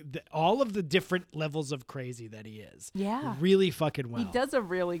of like all of the different levels of crazy that he is. Yeah. Really fucking well. He does a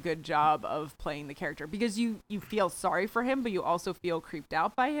really good job of playing the character because you feel sorry for him, but you also feel creeped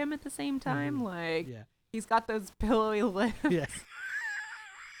out by him at the same time. Mm-hmm. Like, he's got those pillowy lips. Yeah.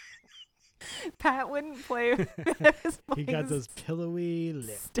 Pat wouldn't play. He got those pillowy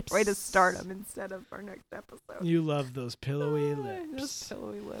lips. Way to start him instead of our next episode. You love those pillowy lips. Those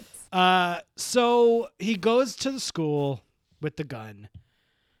pillowy lips. So he goes to the school with the gun.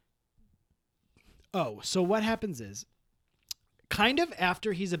 Oh, so what happens is, kind of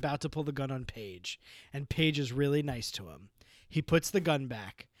after he's about to pull the gun on Paige, and Paige is really nice to him, he puts the gun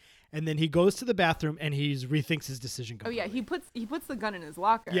back. And then he goes to the bathroom and he rethinks his decision completely. Oh yeah, he puts the gun in his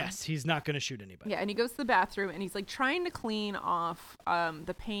locker. Yes, he's not going to shoot anybody. Yeah, and he goes to the bathroom and he's like trying to clean off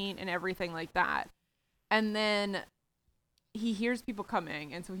the paint and everything like that. And then he hears people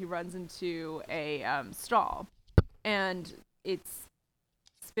coming, and so he runs into a stall, and it's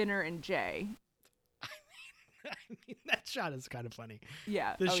Spinner and Jay. I mean, that shot is kind of funny.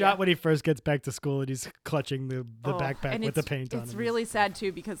 Yeah. The Oh, shot yeah. when he first gets back to school and he's clutching the backpack and with the paint on it. It's really sad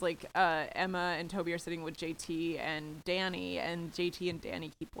too because like Emma and Toby are sitting with JT and Danny, and JT and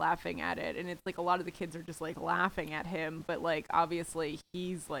Danny keep laughing at it, and it's like a lot of the kids are just like laughing at him, but like obviously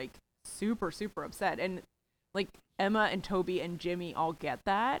he's like super super upset, and like Emma and Toby and Jimmy all get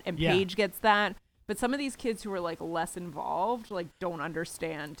that, and Yeah. Paige gets that, but some of these kids who are like less involved like don't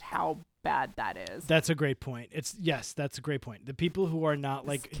understand how bad that is. That's a great point. That's a great point. The people who are not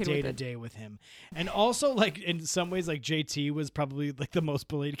like kid day with to it. day with him, and also like in some ways, like JT was probably like the most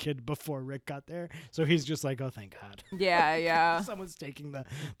bullied kid before Rick got there, so he's just like, oh, thank God, Yeah. someone's taking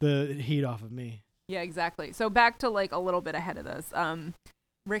the heat off of me. Yeah, exactly. So back to like a little bit ahead of this.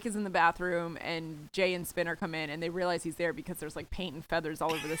 Rick is in the bathroom and Jay and Spinner come in and they realize he's there because there's like paint and feathers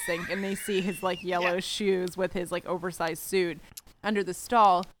all over the sink, and they see his like yellow shoes with his like oversized suit under the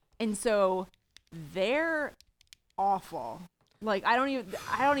stall. And so they're awful. Like I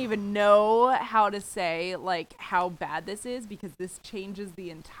don't even know how to say like how bad this is, because this changes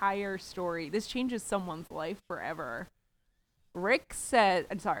the entire story. This changes someone's life forever.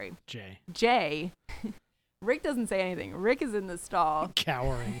 Jay. Rick doesn't say anything. Rick is in the stall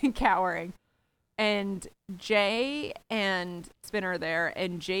cowering. And Jay and Spinner are there,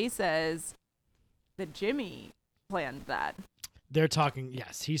 and Jay says that Jimmy planned that. They're talking.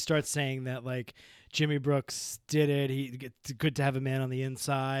 Yes, he starts saying that like Jimmy Brooks did it. It's good to have a man on the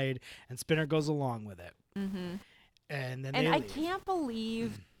inside, and Spinner goes along with it. Mm-hmm. And then And I leave. can't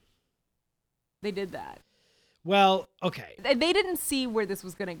believe they did that. Well, okay. They didn't see where this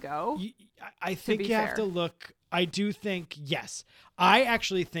was going to go. I think be you have fair. to look. I do think, yes. I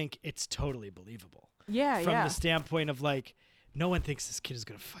actually think it's totally believable. Yeah, From the standpoint of like, no one thinks this kid is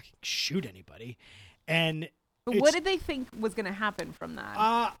going to fucking shoot anybody. And But what did they think was going to happen from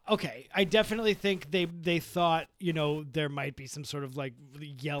that? Okay. I definitely think they thought, there might be some sort of like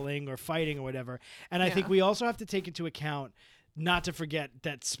yelling or fighting or whatever. And I think we also have to take into account, not to forget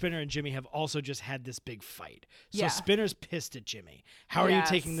that Spinner and Jimmy have also just had this big fight. So Yeah. Spinner's pissed at Jimmy. How are you Yes.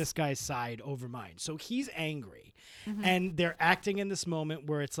 taking this guy's side over mine? So he's angry. Mm-hmm. And they're acting in this moment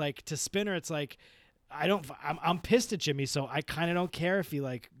where it's like, to Spinner, it's like, I'm pissed at Jimmy, so I kind of don't care if he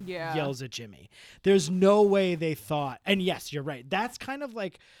like yells at Jimmy. There's no way they thought, and yes, you're right. That's kind of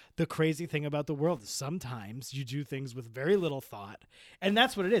like the crazy thing about the world is sometimes you do things with very little thought, and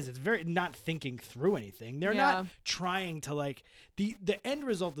that's what it is. It's very not thinking through anything. They're not trying to like the end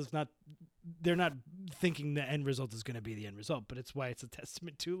result is not. They're not thinking the end result is going to be the end result, but it's why it's a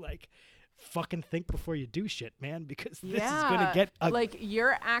testament to like, fucking think before you do shit, man, because this is going to get ugly. Like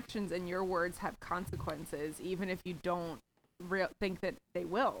your actions and your words have consequences, even if you don't think that they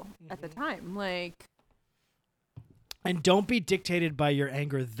will at the time. Like, and don't be dictated by your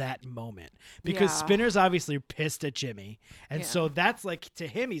anger that moment, because Spinner's obviously pissed at Jimmy, and so that's like, to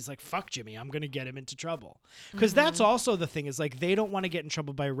him, he's like, fuck Jimmy, I'm gonna get him into trouble, because that's also the thing, is like they don't want to get in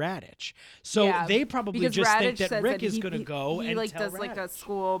trouble by Raditch, so they probably because just Raditch think that says Rick is he gonna go he and like tell does like a Raditch.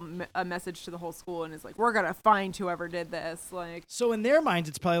 school a message to the whole school and is like, we're gonna find whoever did this. Like, So in their minds,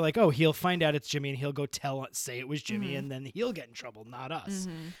 it's probably like, oh, he'll find out it's Jimmy and he'll go say it was Jimmy, and then he'll get in trouble, not us.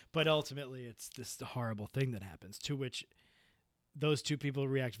 But ultimately, it's this horrible thing that happens, to which those two people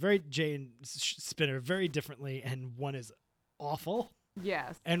react Jay and Spinner very differently, and one is awful,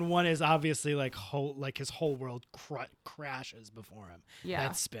 yes, and one is obviously like his whole world crashes before him. Yeah.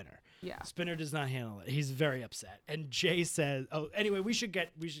 That's Spinner. Yeah. Spinner does not handle it. He's very upset, and Jay says, "Oh, anyway, we should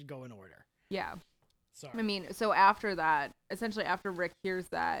go in order." yeah. Sorry. I mean, so after that, essentially after Rick hears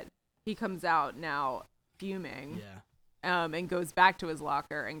that, he comes out now fuming. Yeah. And goes back to his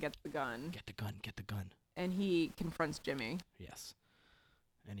locker and gets the gun. Get the gun. Get the gun. And he confronts Jimmy. Yes.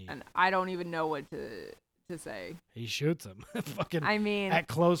 And And I don't even know what to say. he shoots him. Fucking. I mean, at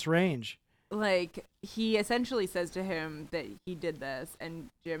close range. like, he essentially says to him that he did this, and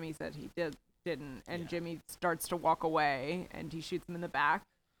Jimmy said he didn't. And Jimmy starts to walk away, and he shoots him in the back,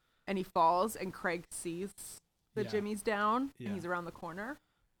 and he falls, and Craig sees that Jimmy's down, and he's around the corner.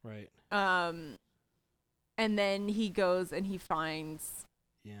 Right. And then he goes and he finds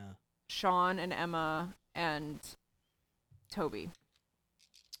Sean and Emma and Toby.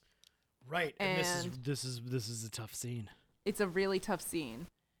 Right. And this is a tough scene. It's a really tough scene.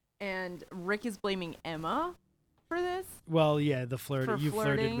 And Rick is blaming Emma for this. Well, yeah, the flirt. For You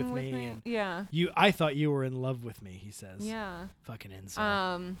flirted with flirting me. And yeah. I thought you were in love with me, he says. Yeah. Fucking insult.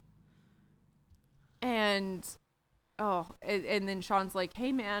 And and then Sean's like,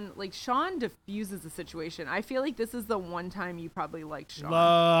 hey man, like Sean diffuses the situation. I feel like this is the one time you probably liked Sean.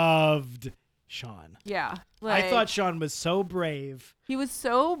 Loved Sean. Yeah. I thought Sean was so brave. He was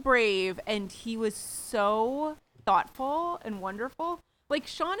so brave, and he was so thoughtful and wonderful. Like,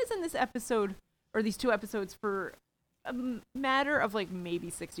 Sean is in this episode, or these 2 episodes, for a matter of like maybe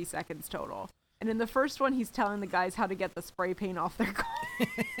 60 seconds total. And in the first one, he's telling the guys how to get the spray paint off their car.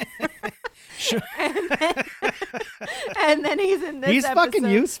 Sure. and then he's in this He's episode. fucking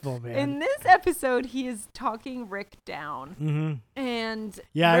useful, man. In this episode, he is talking Rick down. Mm-hmm. And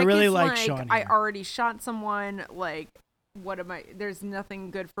yeah, Rick I really is like Sean. I here. already shot someone. Like, what am I? There's nothing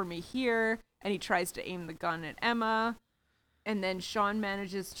good for me here. And he tries to aim the gun at Emma. And then Sean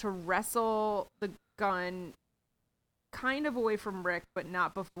manages to wrestle the gun kind of away from Rick, but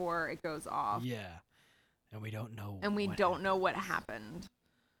not before it goes off. Yeah. And we don't know. And we don't know what happened.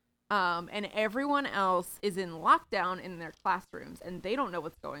 And everyone else is in lockdown in their classrooms, and they don't know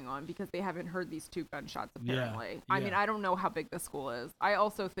what's going on because they haven't heard these 2 gunshots, apparently. Yeah, I mean, I don't know how big the school is. I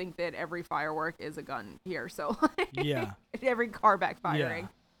also think that every firework is a gun here, so yeah, every car backfiring.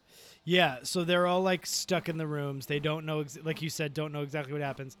 Yeah, so they're all like stuck in the rooms. They don't know, like you said, don't know exactly what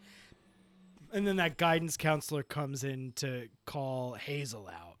happens. And then that guidance counselor comes in to call Hazel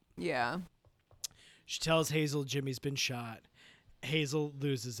out. Yeah. She tells Hazel Jimmy's been shot. Hazel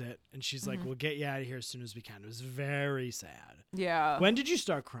loses it, and she's like, we'll get you out of here as soon as we can. It was very sad. Yeah. When did you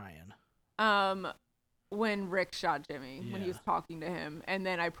start crying? When Rick shot Jimmy, when he Yeah. was talking to him, and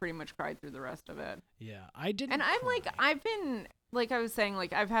then I pretty much cried through the rest of it. Yeah, I didn't. And I'm cry. like, I've been, like I was saying,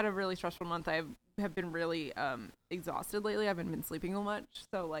 like, I've had a really stressful month. I have been really exhausted lately. I haven't been sleeping so much.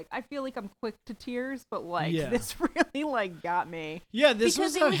 So, like, I feel like I'm quick to tears, but, like, Yeah. this really, like, got me. Yeah, this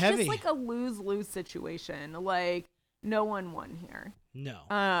because was it so was heavy. just, like, a lose-lose situation. Like, no one won here.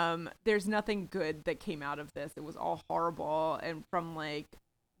 No. There's nothing good that came out of this. It was all horrible, and from, like,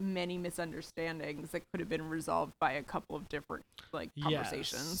 many misunderstandings that could have been resolved by a couple of different, like,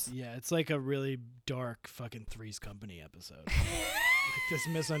 conversations. Yes. Yeah, it's like a really dark fucking Three's Company episode. This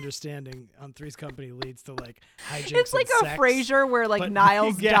misunderstanding on Three's Company leads to like hijinks. It's like and a sex, Frasier where like but-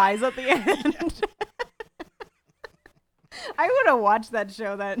 Niles yeah. dies at the end. I would have watched that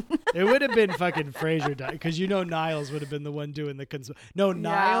show then. It would have been fucking Frasier because you know Niles would have been the one doing the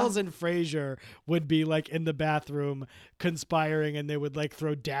Niles and Frasier would be like in the bathroom conspiring, and they would like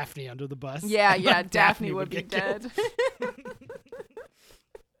throw Daphne under the bus. Yeah, and, yeah, like, Daphne would be get killed. dead.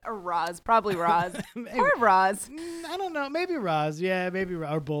 Or Roz, probably Roz. Maybe. Or Roz. I don't know, maybe Roz. Yeah, maybe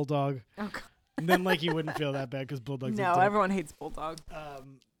Roz. Or Bulldog. Oh, God. And then like you wouldn't feel that bad because Bulldog's a No, dick. everyone hates Bulldog.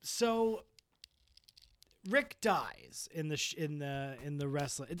 So Rick dies in the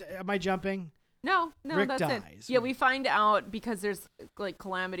wrestling. Am I jumping? No, Rick that's dies. it. Yeah, we find out because there's like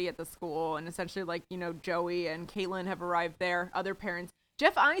calamity at the school, and essentially like, you know, Joey and Caitlin have arrived there. Other parents.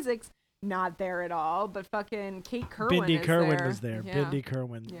 Jeff Isaac's not there at all, but fucking Kate Kerwin Bindi is Kerwin there. was there. Yeah. Bindi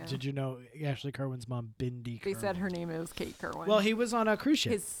Kerwin. Yeah. Did you know Ashley Kerwin's mom, Bindi They Kerwin? said her name is Kate Kerwin. Well, he was on a cruise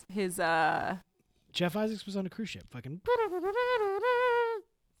ship. his Jeff Isaacs was on a cruise ship. Fucking.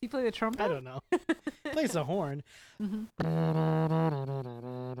 he play the trumpet? I don't know. Plays the horn.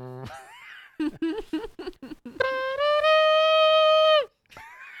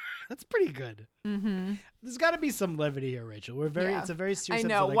 That's pretty good. Mm-hmm. There's got to be some levity here, Rachel. We're very. Yeah. It's a very I serious.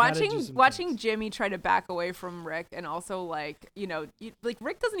 know. episode. I gotta do some Watching things. Jimmy try to back away from Rick, and also like, you know, like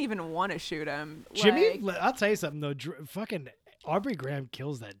Rick doesn't even want to shoot him. Jimmy, Like, I'll tell you something though. Fucking Aubrey Graham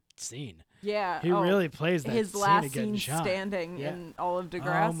kills that scene. yeah, He really plays that his scene last of getting scene shot. standing Yeah. in all of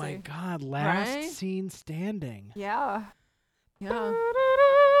Degrassi. Oh my God! Last Right? scene standing. Yeah, yeah.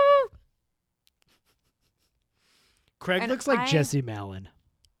 Craig And looks like I- Jesse Malin.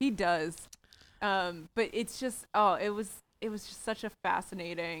 He does. But it's just it was just such a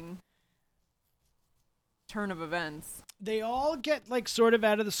fascinating turn of events. They all get like sort of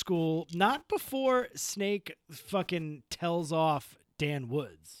out of the school, not before Snake fucking tells off Dan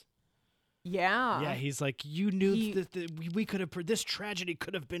Woods. Yeah. Yeah, he's like, you knew He- that we could have this tragedy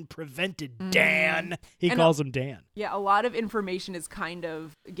could have been prevented, Dan. He And calls him Dan. Yeah, a lot of information is kind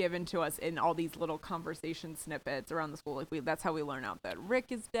of given to us in all these little conversation snippets around the school. Like that's how we learn out that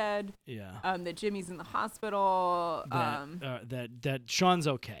Rick is dead, Yeah. that Jimmy's in the hospital, That Sean's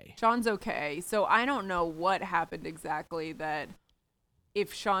okay. Sean's okay. So I don't know what happened exactly. That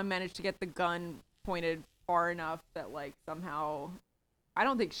if Sean managed to get the gun pointed far enough that like somehow, I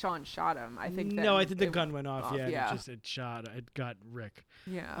don't think Sean shot him. I think No, I that think the it- gun went off. Yeah, yeah. It got Rick.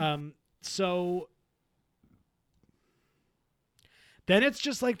 Yeah. So then it's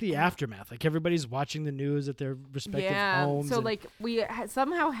just like the aftermath. Like everybody's watching the news at their respective homes. So and- like we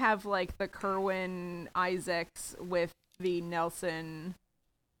somehow have like the Kerwin Isaacs with the Nelson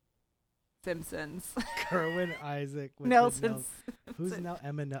Simpsons. Kerwin Isaac. With Nelson. Who's now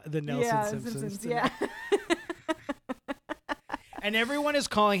Emma? The Nelson Yeah, Simpsons. yeah. And everyone is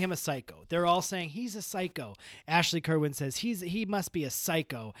calling him a psycho. They're all saying he's a psycho. Ashley Kerwin says he must be a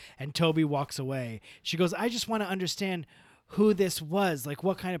psycho. And Toby walks away. She goes, I just want to understand who this was, like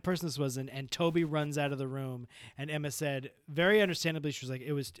what kind of person this was. And Toby runs out of the room. And Emma said, very understandably, she was like,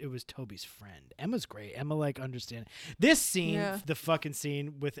 it was Toby's friend. Emma's great. Emma understand this scene, the fucking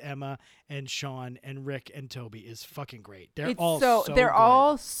scene with Emma and Sean and Rick and Toby is fucking great. They're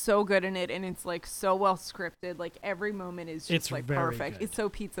all so good in it, and it's like so well scripted. Like every moment is just like perfect. Good. It's so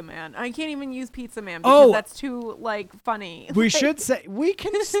Pizza Man. I can't even use Pizza Man because that's too like funny. We should say we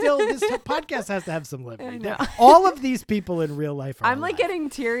can still. This podcast has to have some I liberty. know. All of these people in real life are I'm alive. like getting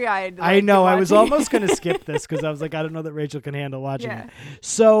teary-eyed. I know. I was almost going to skip this because I was like, I don't know that Rachel can handle watching it.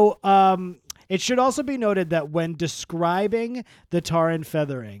 So it should also be noted that when describing the tar and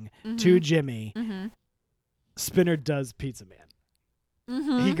feathering to Jimmy, Spinner does Pizza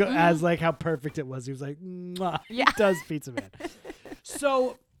Man. He as like how perfect it was. He was like, mwah. He does Pizza Man.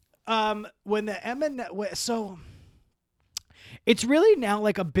 So when the Emma, so it's really now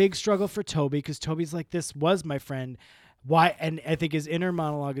like a big struggle for Toby because Toby's like, this was my friend. Why? And I think his inner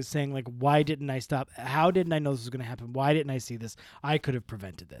monologue is saying like, why didn't I stop? How didn't I know this was going to happen? Why didn't I see this? I could have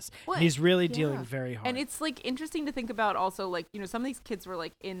prevented this. And he's really dealing very hard. And it's like interesting to think about also like, you know, some of these kids were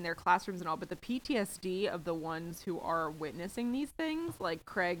like in their classrooms and all, but the PTSD of the ones who are witnessing these things, like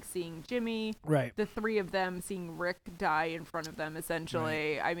Craig seeing Jimmy, right? The three of them seeing Rick die in front of them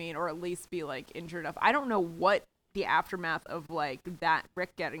essentially. Right. I mean, or at least be like injured enough. I don't know what the aftermath of like that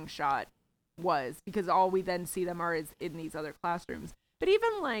Rick getting shot was because all we then see them are is in these other classrooms. But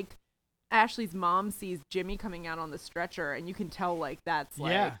even like Ashley's mom sees Jimmy coming out on the stretcher and you can tell like that's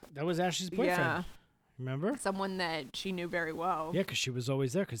like that was Ashley's boyfriend. Remember? Someone that she knew very well. Yeah, because she was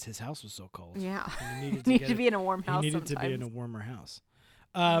always there because his house was so cold. Yeah. And he needed to be in a warm house. He needed to be in a warmer house.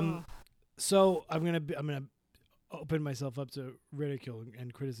 So I'm gonna open myself up to ridicule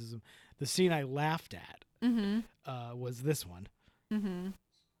and criticism. The scene I laughed at was this one.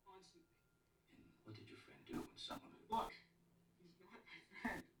 What did your friend do when someone... Look, he's not my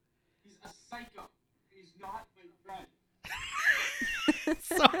friend. He's a psycho. He's not my friend.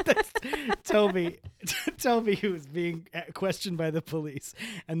 So that's Toby, who's being questioned by the police,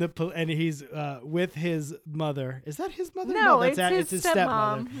 and and he's with his mother. Is that his mother? No, it's his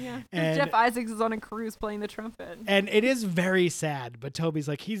stepmother. Yeah, and Jeff Isaacs is on a cruise playing the trumpet. And it is very sad. But Toby's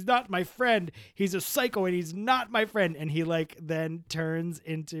like, he's not my friend. He's a psycho, and he's not my friend. And he like then turns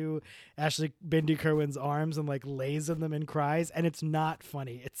into Ashley Bindi Kerwin's arms and like lays in them and cries. And it's not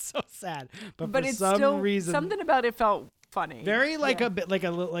funny. It's so sad. But for it's some still, reason, something about it felt funny. Very like a bit like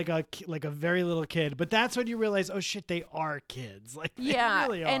a very little kid, but that's when you realize, oh shit, they are kids. Like they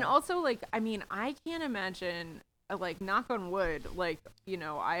really are. And also like I mean, I can't imagine like knock on wood, like, you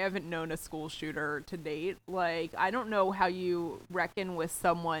know, I haven't known a school shooter to date. Like I don't know how you reckon with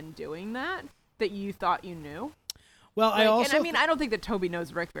someone doing that you thought you knew. Well, like, I mean, I don't think that Toby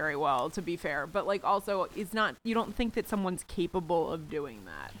knows Rick very well, to be fair, but like also it's not, you don't think that someone's capable of doing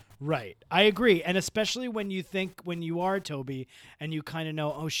that. Right. I agree. And especially when you are Toby and you kind of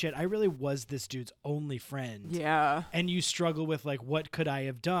know, oh shit, I really was this dude's only friend. Yeah. And you struggle with like, what could I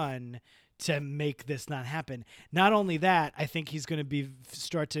have done to make this not happen? Not only that, I think he's going to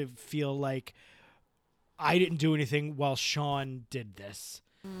start to feel like I didn't do anything while Sean did this.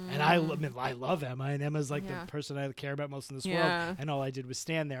 And I love Emma, and Emma's like the person I care about most in this world, and all I did was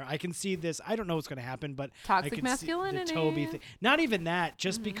stand there. I can see this. I don't know what's going to happen, but toxic I can masculinity. See the Toby thing. Not even that,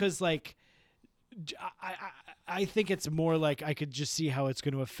 just because like I think it's more like I could just see how it's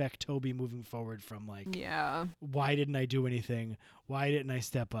going to affect Toby moving forward from like, why didn't I do anything? Why didn't I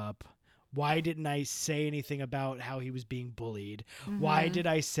step up? Why didn't I say anything about how he was being bullied? Why did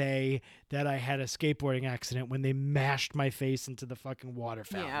I say that I had a skateboarding accident when they mashed my face into the fucking water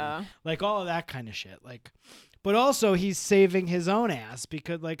fountain? Yeah. Like all of that kind of shit. Like, but also he's saving his own ass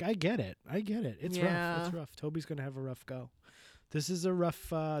because like, I get it. It's rough. It's rough. Toby's going to have a rough go. This is a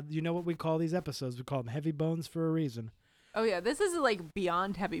rough, you know what we call these episodes? We call them heavy bones for a reason. Oh yeah. This is like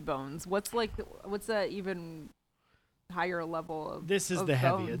beyond heavy bones. What's that even higher level of this is of the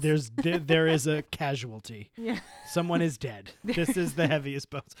bones. Heaviest. There is a casualty. Yeah. Someone is dead. This is the heaviest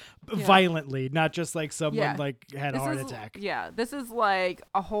bones. Violently, not just like someone like had a heart attack. Yeah, this is like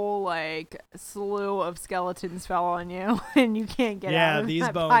a whole like slew of skeletons fell on you and you can't get out of these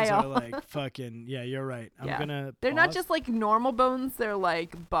that bones pile. are like fucking you're right. They're not just like normal bones, they're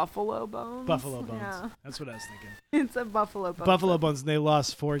like buffalo bones. Buffalo bones. Yeah. That's what I was thinking. It's a buffalo bone. Buffalo bones, and they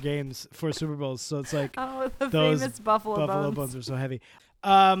lost 4 Super Bowls, so it's like the those famous buffalo bones bones are so heavy.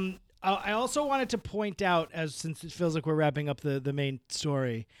 I also wanted to point out, as since it feels like we're wrapping up the main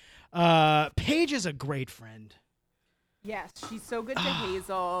story, Paige is a great friend. Yes, she's so good to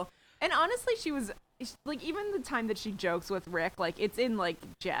Hazel. And honestly, she was like, even the time that she jokes with Rick, like it's in like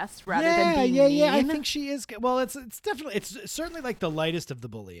jest rather than being mean. I think she is. Well, it's definitely, it's certainly like the lightest of the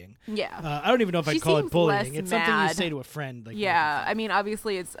bullying. Yeah. I don't even know if She I'd call it seems bullying. less It's something you mad. say to a friend. Like, Yeah, I mean,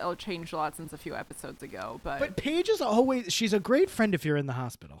 obviously it's changed a lot since a few episodes ago, But Paige is always, she's a great friend if you're in the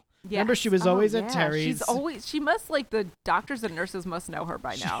hospital. Remember, she was Yes. always at yeah. Terry's. She must, like, the doctors and nurses must know her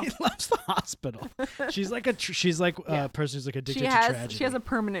by now. She loves the hospital. She's like a person who's like addicted to tragedy. She has a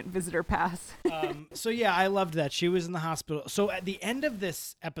permanent visitor pass. So yeah, I loved that. She was in the hospital. So at the end of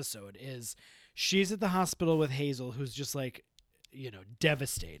this episode is she's at the hospital with Hazel, who's just like,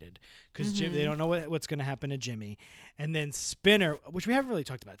 devastated because they don't know what's going to happen to Jimmy. And then Spinner, which we haven't really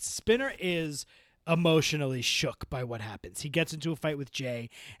talked about. Spinner is emotionally shook by what happens. He gets into a fight with Jay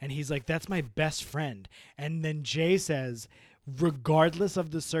and he's like, that's my best friend. And then Jay says, regardless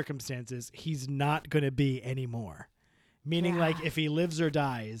of the circumstances, he's not going to be anymore. Meaning, like, if he lives or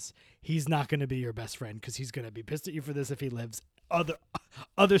dies, he's not going to be your best friend because he's going to be pissed at you for this if he lives.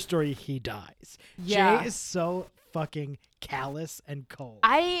 Other story, he dies. Yeah. Jay is so fucking callous and cold.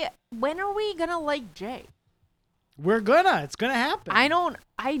 When are we gonna like Jay? It's gonna happen.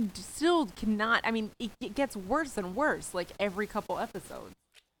 I still cannot. I mean, it gets worse and worse, like every couple episodes.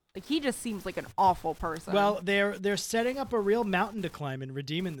 Like, he just seems like an awful person. Well, they're setting up a real mountain to climb and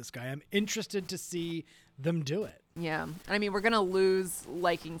redeeming this guy. I'm interested to see them do it. Yeah. I mean, we're gonna lose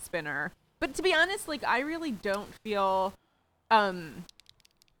liking Spinner. But to be honest, like, I really don't feel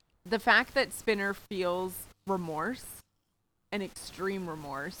the fact that Spinner feels remorse, and extreme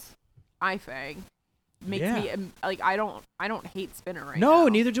remorse, I think, makes me like, I don't hate Spinner right now. No,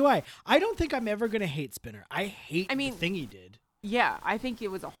 neither do I. I don't think I'm ever gonna hate Spinner. I hate the thing he did. Yeah, I think it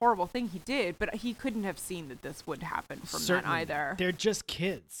was a horrible thing he did, but he couldn't have seen that this would happen from that either. They're just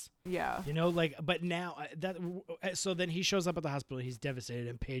kids. Yeah. But now so then he shows up at the hospital, he's devastated,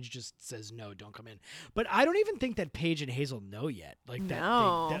 and Paige just says, no, don't come in. But I don't even think that Paige and Hazel know yet, like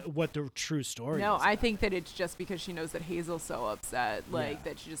what the true story is. No, I think that it's just because she knows that Hazel's so upset,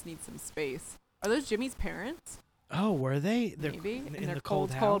 that she just needs some space. Are those Jimmy's parents? Oh, were they? They're Maybe in their the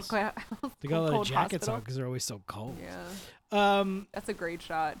cold cold house. They got a lot of jackets on because they're always so cold. Yeah. That's a great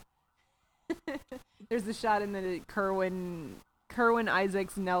shot. There's a shot in the Kerwin,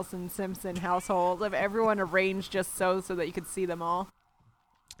 Isaacs, Nelson, Simpson household of everyone arranged just so that you could see them all.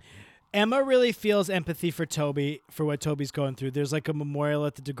 Emma really feels empathy for Toby, for what Toby's going through. There's like a memorial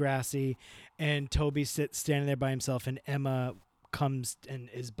at the Degrassi, and Toby sits standing there by himself, and Emma comes and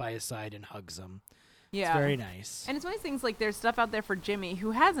is by his side and hugs him. Yeah. It's very nice. And it's one of those things, like, there's stuff out there for Jimmy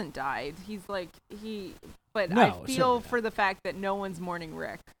who hasn't died. He's like, but No, I feel certainly for the fact that no one's mourning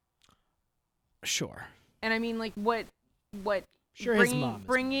Rick. Sure. And I mean, like, what Sure, his mom is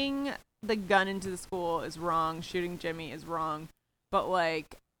bringing the gun into the school is wrong. Shooting Jimmy is wrong. But,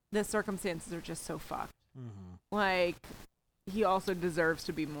 like, the circumstances are just so fucked. Mm-hmm. Like, he also deserves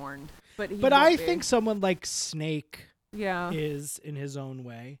to be mourned. But I think someone like Snake yeah. is in his own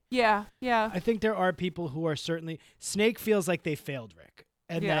way. Yeah, yeah. I think there are people who are certainly... Snake feels like they failed Rick.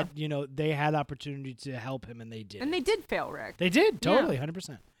 And that, they had opportunity to help him, and they did. And they did fail Rick. They did, totally,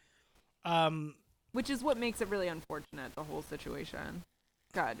 100%. Which is what makes it really unfortunate, the whole situation.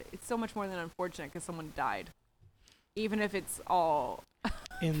 God, it's so much more than unfortunate because someone died. Even if it's all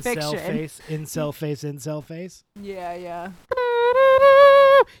incel face. Yeah, yeah.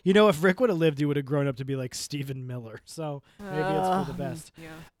 If Rick would have lived, he would have grown up to be like Stephen Miller. So maybe it's for the best.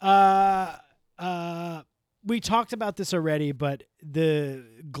 Yeah. We talked about this already, but the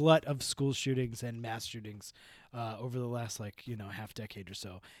glut of school shootings and mass shootings over the last half decade or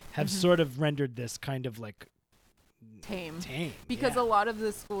so have sort of rendered this kind of like tame because a lot of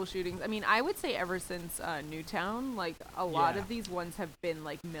the school shootings, I mean, I would say ever since Newtown, like a lot of these ones have been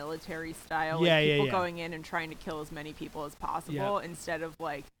like military style, people going in and trying to kill as many people as possible instead of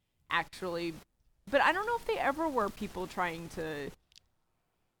like actually, but I don't know if they ever were people trying to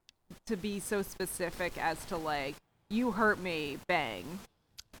be so specific as to like, you hurt me, bang.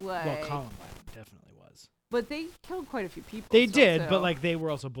 Like, well, Columbine definitely was. But they killed quite a few people. They did, but like they were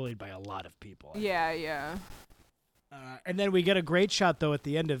also bullied by a lot of people. Yeah. And then we get a great shot though at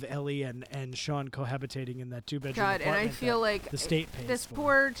the end of Ellie and Sean cohabitating in that 2-bedroom apartment. God, and I feel like the state pays this for.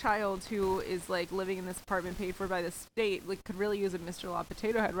 poor child who is like living in this apartment paid for by the state, like could really use a Mr. La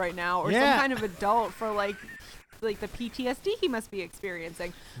Potato Head right now, or some kind of adult for like the PTSD he must be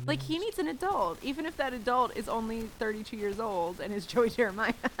experiencing. Like he needs an adult, even if that adult is only 32 years old and is Joey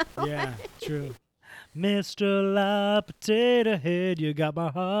Jeremiah. Yeah, true. Mr. La Potato Head, you got my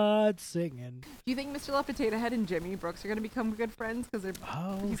heart singing. Do you think Mr. La Potato Head and Jimmy Brooks are going to become good friends because he's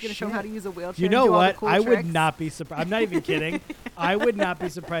going to show him how to use a wheelchair? You know and do all the what? cool I tricks? would not be surprised. I'm not even kidding. I would not be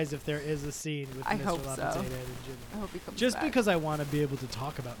surprised if there is a scene with I Mr. hope La so. Potato Head and Jimmy. I hope he comes Just back. because I want to be able to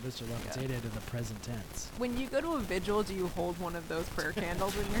talk about Mr. La Potato Head in the present tense. When you go to a vigil, do you hold one of those prayer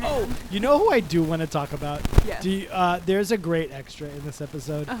candles in your Oh, hand? you know who I do want to talk about? Yes. There's a great extra in this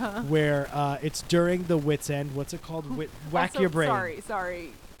episode where it's during the Wits End. What's it called? Whack Also, your brain.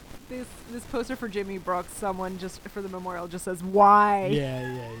 Sorry. This poster for Jimmy Brooks, someone just for the memorial just says why.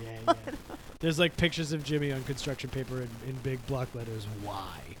 Yeah. There's like pictures of Jimmy on construction paper in big block letters.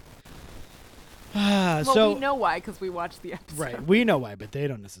 Why? Well, So we know why because we watched the episode. right, we know why, but they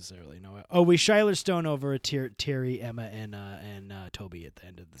don't necessarily know it. Oh, we Shiler Stone over Terry, Emma, and Toby at the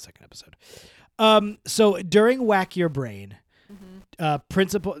end of the second episode. So during Whack Your Brain,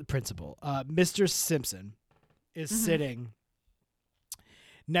 principal, Mr. Simpson is sitting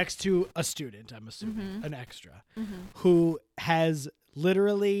next to a student, I'm assuming, an extra, who has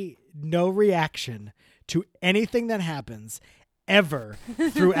literally no reaction to anything that happens ever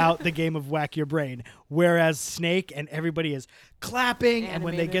throughout the game of Whack Your Brain, whereas Snake and everybody is clapping, and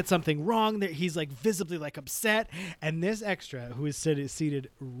when they Animated. get something wrong, he's like visibly like upset, and this extra who is seated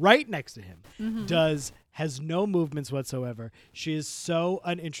right next to him has no movements whatsoever. She is so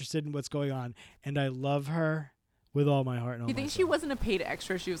uninterested in what's going on, and I love her with all my heart and all You my think she soul. wasn't a paid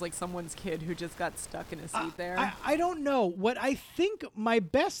extra? She was like someone's kid who just got stuck in a seat there. I don't know. What I think my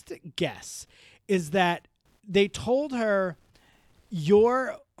best guess is that they told her,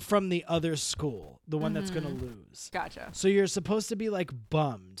 you're from the other school, the one that's going to lose. Gotcha. So you're supposed to be like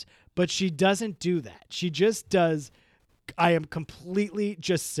bummed, but she doesn't do that. She just does, I am completely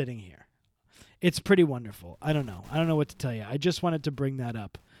just sitting here. It's pretty wonderful. I don't know. I don't know what to tell you. I just wanted to bring that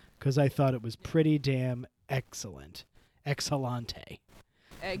up because I thought it was pretty damn excellent. Excellente.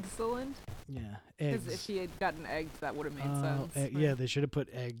 Excellent. Yeah. Because Eggs. if he had gotten eggs, that would have made sense. Yeah, they should have put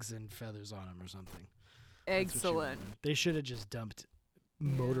eggs and feathers on him or something. That's what she Excellent. wanted. They should have just dumped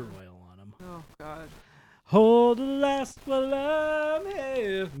motor oil on him. Oh God. Hold the last while I'm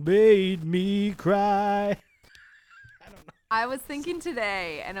here, made me cry. I was thinking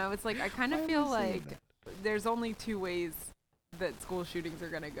today, and I was like, I kind of Why feel am I saying like there's only two ways that school shootings are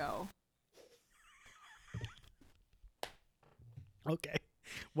gonna go. Okay.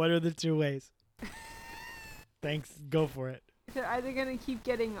 What are the two ways? Thanks. Go for it. They're either gonna keep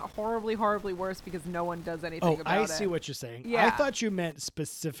getting horribly, horribly worse because no one does anything Oh, about it. I see what you're saying. I Yeah. thought you meant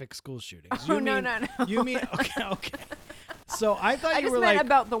specific school shootings. Oh, You no, mean, no. You mean okay. So I thought I you just were meant like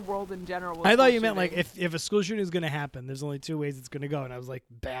about the world in general. with I thought school you meant like shootings. if a school shooting is going to happen, there's only two ways it's going to go, and I was like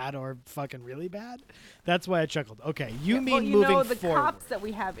bad or fucking really bad. That's why I chuckled. Okay, you mean well, you moving know, the forward? cops that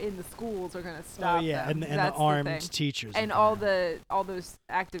we have in the schools are gonna Oh stop yeah, them. and the That's armed thing. teachers And are all gonna- those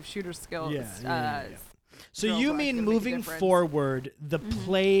active shooter skills. Yeah. So drills you are mean gonna make a moving difference. forward, the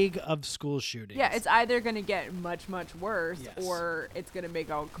plague of school shootings? Yeah, it's either gonna get much, much worse, Yes. or it's gonna make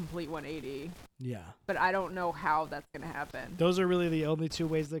a complete 180. yeah. But I don't know how that's gonna happen. Those are really the only two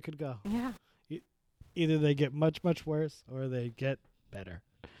ways that could go. Yeah. Either they get much, much worse, or they get better.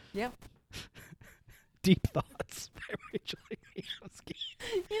 Yep. Deep thoughts by Rachel Iglesias.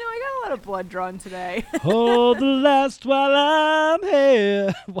 You know, I got a lot of blood drawn today. Hold the last while I'm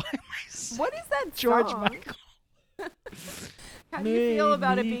here. Why am I saying What is that George song? Michael? How do you feel Made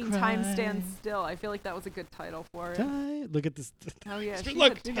about it me being Time cry. Stands Still? I feel like that was a good title for it. Look at this. Oh yeah, she's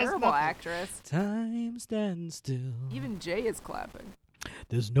Look, a it has terrible nothing. actress. Time stands still. Even Jay is clapping.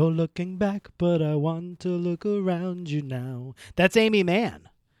 There's no looking back, but I want to look around you now. That's Amy Mann.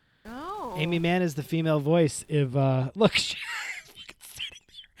 Oh. Amy Mann is the female voice of look. She's fucking sitting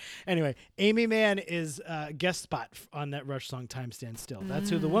there. Anyway, Amy Mann is guest spot on that Rush song "Time Stands Still." That's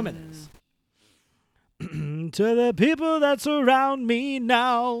who the woman is. To the people that surround me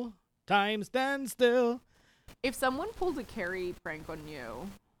now, time stands still. If someone pulled a Carrie prank on you,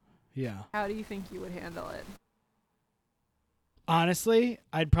 Yeah. how do you think you would handle it? Honestly,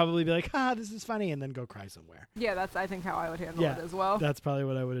 I'd probably be like, this is funny, and then go cry somewhere. Yeah, that's I think how I would handle Yeah, it as well. That's probably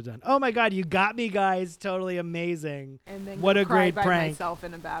what I would have done. Oh my God, you got me, guys. Totally amazing. And then What go a cry great by prank. myself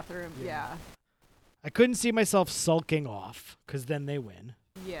in a bathroom. Yeah. I couldn't see myself sulking off because then they win.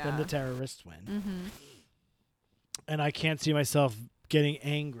 Yeah. Then the terrorists win. Mm-hmm. And I can't see myself getting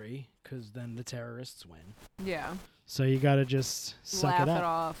angry because then the terrorists win. Yeah. So you got to just suck Laugh it up.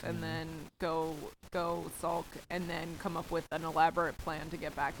 off and Yeah. then go sulk and then come up with an elaborate plan to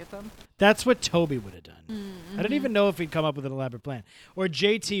get back at them. That's what Toby would have done. Mm-hmm. I don't even know if he'd come up with an elaborate plan. Or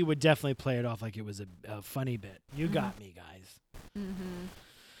JT would definitely play it off like it was a funny bit. You got me, guys. Mm-hmm.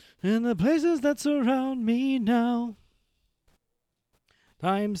 And the places that surround me now.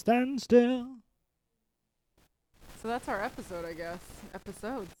 Time stands still. So that's our episode, I guess.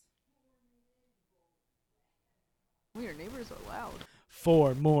 Episodes. Oh, your neighbors are loud.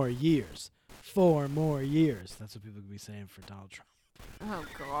 4 more years. 4 more years. That's what people could be saying for Donald Trump. Oh,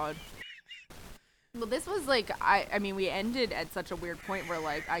 God. Well, this was like, I mean, we ended at such a weird point where,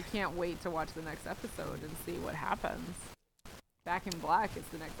 like, I can't wait to watch the next episode and see what happens. Back in Black is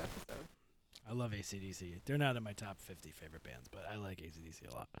the next episode. I love AC/DC. They're not in my top 50 favorite bands, but I like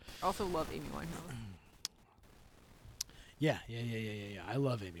AC/DC a lot. Also love Amy Winehouse. Yeah. I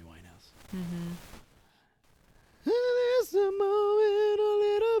love Amy Winehouse. Mm-hmm. There's a moment a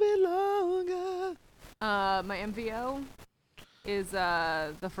little bit longer. My MVO is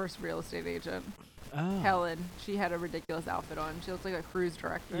the first real estate agent. Oh. Helen. She had a ridiculous outfit on. She looked like a cruise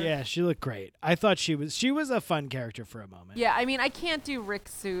director. Yeah, she looked great. I thought she was a fun character for a moment. Yeah, I mean, I can't do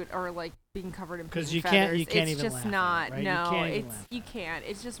Rick's suit or like being covered in because paint you feathers. can't it's even just laugh not. at it, right? No, you can't even it's laugh you at it. can't.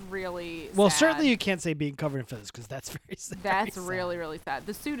 It's just really. Well, sad. certainly you can't say being covered in feathers because that's very sad. That's very really sad. really sad.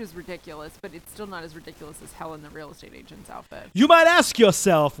 The suit is ridiculous, but it's still not as ridiculous as Helen, the real estate agent's outfit. You might ask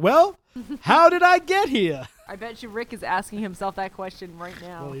yourself, well, how did I get here? I bet you Rick is asking himself that question right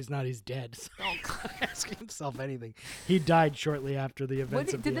now. Well, he's not. He's dead. So Oh, God. asking himself anything. He died shortly after the events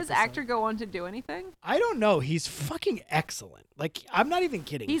What, of did the this episode. actor go on to do anything? I don't know. He's fucking excellent. Like, I'm not even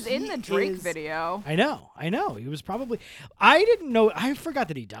kidding. He's in the Drake video. I know. He was probably. I didn't know. I forgot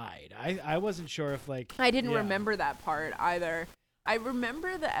that he died. I wasn't sure if like. I didn't yeah. remember that part either. I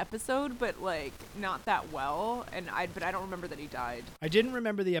remember the episode, but like not that well, but I don't remember that he died. I didn't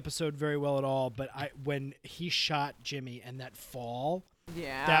remember the episode very well at all. But when he shot Jimmy and that fall,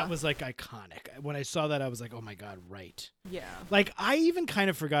 Yeah. that was like iconic. When I saw that, I was like, oh my god, right. Yeah. Like I even kind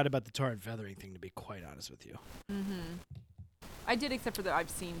of forgot about the tar and feathering thing. To be quite honest with you. Mm-hmm. I did, except for that I've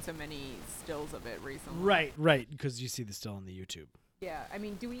seen so many stills of it recently. Right. Because you see this still on the YouTube. Yeah. I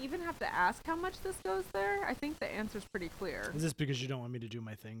mean, do we even have to ask how much this goes there? I think the answer's pretty clear. Is this because you don't want me to do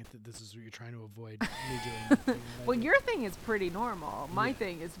my thing? This is what you're trying to avoid me doing. The thing that I Well, do? your thing is pretty normal. My Yeah.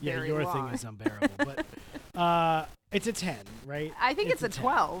 thing is Yeah, very your long. thing is unbearable. But it's a 10, right? I think it's a 10.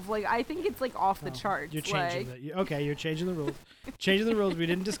 12. Like, I think it's like off the Well, charts. You're changing like, okay, you're changing the rules. Changing the rules. We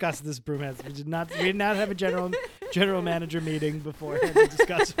didn't discuss this, Broomheads. We did not have a general manager meeting beforehand to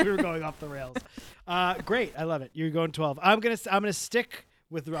discuss. We were going off the rails. Great, I love it. You're going 12. I'm gonna stick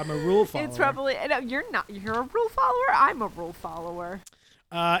with. I'm a rule follower. It's probably no, you're not. You're a rule follower. I'm a rule follower.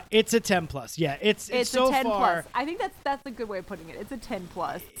 It's a 10 plus. Yeah, it's so a 10 far. plus. I think that's a good way of putting it. It's a 10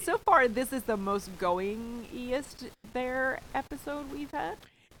 plus. So far, this is the most going-iest their episode we've had.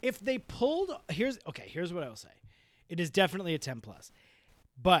 If they pulled, here's what I will say. It is definitely a 10 plus.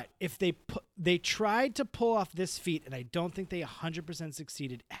 But if they tried to pull off this feat, and I don't think they 100%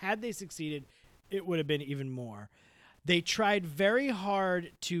 succeeded. Had they succeeded, it would have been even more. They tried very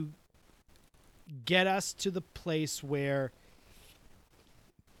hard to get us to the place where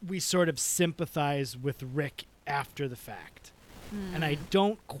we sort of sympathize with Rick after the fact. And I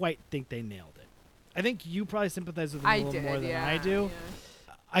don't quite think they nailed it. I think you probably sympathize with him a little more than I do.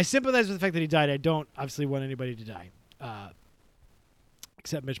 Yeah. I sympathize with the fact that he died. I don't obviously want anybody to die,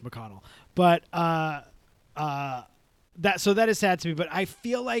 except Mitch McConnell. But that is sad to me. But I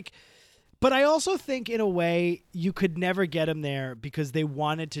feel like, but I also think in a way you could never get him there because they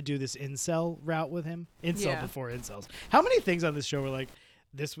wanted to do this incel route with him. Incel before incels. How many things on this show were like,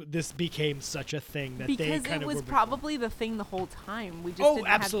 this became such a thing that Because they kind it of was were probably the thing the whole time. We just Oh, didn't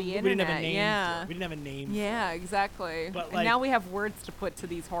absolutely. have We the didn't internet. have a name. Yeah. For it. We didn't have a name. Yeah, exactly. But, and like- now we have words to put to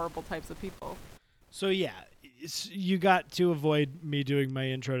these horrible types of people. So yeah, you got to avoid me doing my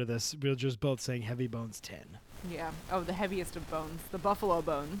intro to this. We're just both saying Heavy Bones 10. Yeah. Oh, the heaviest of bones. The Buffalo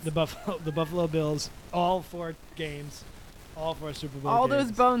Bones. The Buffalo Bills, all 4 games, all 4 Super Bowl all games.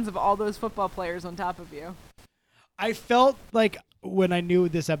 those bones of all those football players on top of you. I felt like when I knew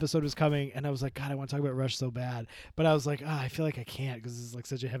this episode was coming, and I was like, God, I want to talk about Rush so bad, but I was like, I feel like I can't because this is like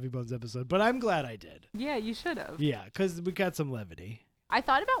such a Heavy Bones episode. But I'm glad I did. Yeah, you should have. Yeah, because we got some levity. I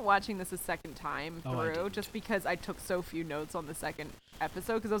thought about watching this a second time Oh, I through didn't. just because I took so few notes on the second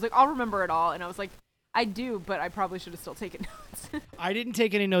episode because I was like, I'll remember it all. And I was like, I do, but I probably should have still taken notes. I didn't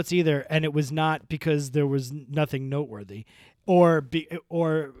take any notes either, and it was not because there was nothing noteworthy, or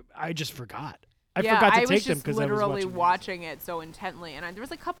I just forgot. I forgot to take them because I was literally watching. watching it so intently. And there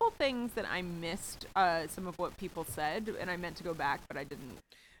was a couple things that I missed some of what people said, and I meant to go back, but I didn't.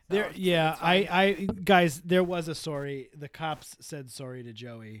 So There, it's yeah, fine. guys, there was a sorry. The cops said sorry to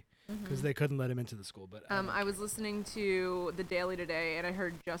Joey Mm-hmm. because they couldn't let him into the school. But I was listening to The Daily today, and I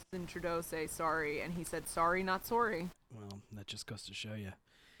heard Justin Trudeau say sorry, and he said sorry, not sorry. well, that just goes to show you.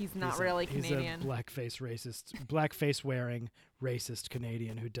 He's not really Canadian. He's a blackface wearing racist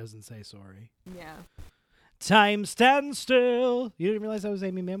Canadian who doesn't say sorry. Yeah. Time stands still. You didn't realize that was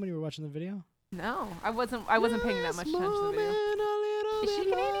Amy Mann when you were watching the video? No, I wasn't paying that much attention to the video. Is she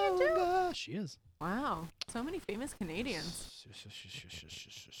Canadian too? She is. Wow, so many famous Canadians.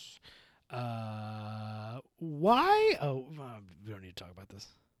 Why? Oh, we don't need to talk about this.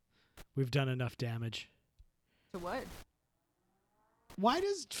 We've done enough damage. To what? Why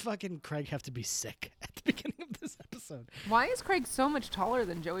does fucking Craig have to be sick at the beginning of this episode? Why is Craig so much taller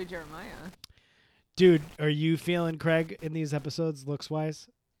than Joey Jeremiah? Dude, are you feeling Craig in these episodes looks-wise?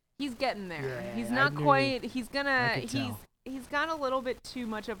 He's getting there. Yeah, He's not quite. He's gonna. I could tell. He's got a little bit too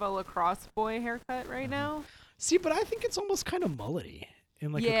much of a lacrosse boy haircut right now. See, but I think it's almost kind of mullety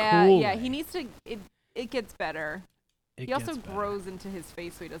in like yeah, a cool yeah. way. He needs to. It gets better. It He also gets better. grows into his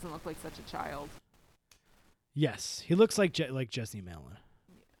face so he doesn't look like such a child. Yes, he looks like Jesse Malin.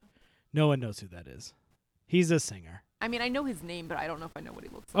 No one knows who that is. He's a singer. I mean, I know his name, but I don't know if I know what he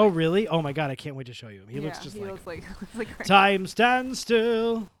looks Oh, like. really? Oh my god, I can't wait to show you him. He looks just he like looks him. like Craig. Time stands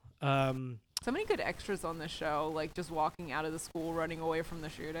still. So many good extras on this show, like just walking out of the school, running away from the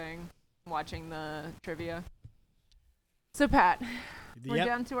shooting, watching the trivia. So Pat, we're Yep.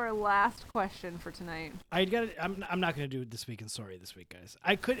 down to our last question for tonight. I'm not gonna do this week in sorry this week, guys.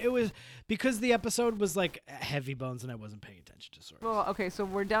 It was because the episode was like heavy bones and I wasn't paying attention to sorry. Well, okay, so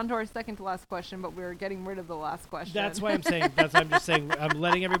we're down to our second to last question, but we're getting rid of the last question. That's why I'm saying. That's why I'm just saying. I'm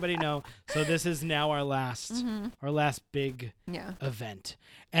letting everybody know. So this is now our last big Yeah. event,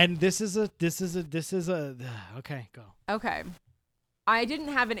 and this is a. Okay, go. Okay. I didn't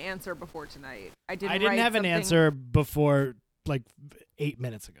have an answer before tonight. I didn't have an something- answer before like 8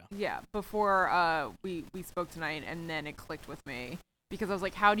 minutes ago. Yeah, before we spoke tonight, and then it clicked with me because I was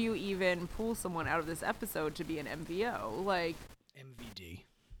like, how do you even pull someone out of this episode to be an MVO? Like, MVD.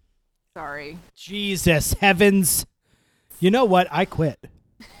 sorry. Jesus heavens! You know what? I quit.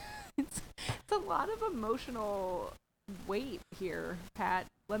 It's a lot of emotional weight here, Pat.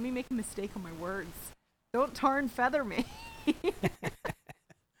 Let me make a mistake on my words. Don't tar and feather me.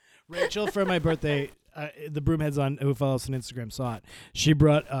 Rachel, for my birthday, the Broomheads who follow us on Instagram saw it. She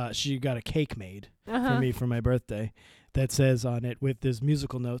got a cake made for me for my birthday that says on it with this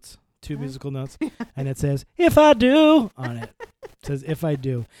musical notes, two musical notes, and it says "If I do" on it. It says "If I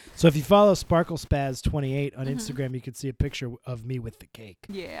do." So if you follow Sparkle Spaz 28 on Instagram, you can see a picture of me with the cake.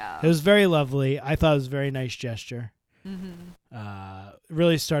 Yeah. It was very lovely. I thought it was a very nice gesture.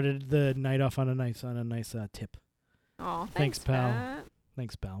 Really started the night off on a nice tip. Oh, Thanks, pal. Pat.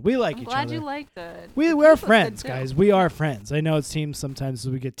 Thanks, pal. We like I'm each glad other. you liked it. We're Keep us friends, good, too. guys. We are friends. I know it seems sometimes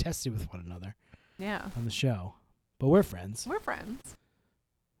we get testy with one another Yeah. on the show, but we're friends. We're friends.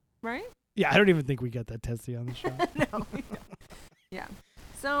 Right? Yeah, I don't even think we get that testy on the show. No. we don't. Yeah.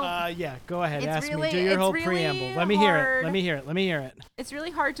 So Yeah, go ahead. It's Ask really- me. Do your it's whole really preamble. Let me hear it. hard. Let me hear it. Let me hear it. it's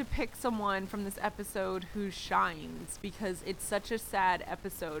really hard to pick someone from this episode who shines because it's such a sad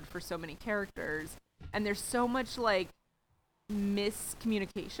episode for so many characters, and there's so much like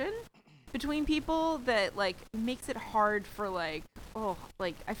miscommunication between people that like makes it hard for like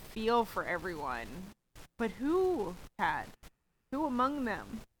I feel for everyone, but who, Pat? Who among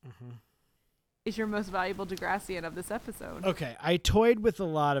them is your most valuable Degrassian of this episode? Okay, I toyed with a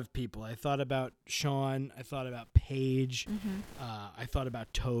lot of people. I thought about Sean. I thought about Paige. I thought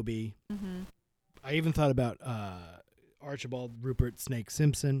about Toby. I even thought about Archibald Rupert Snake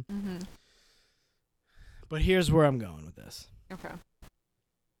Simpson. But here's where I'm going with this. Okay.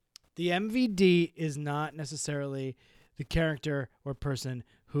 The MVD is not necessarily the character or person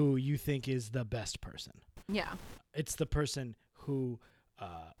who you think is the best person. Yeah. It's the person who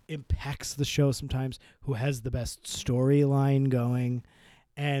impacts the show sometimes, who has the best storyline going,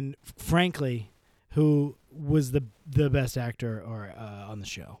 and frankly, who was the best actor or on the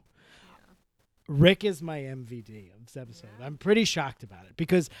show. Rick is my MVD of this episode. Yeah. I'm pretty shocked about it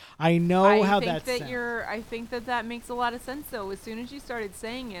because I know how that sounds. I think that makes a lot of sense though. As soon as you started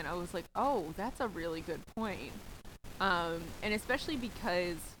saying it, I was like, oh, that's a really good point. And especially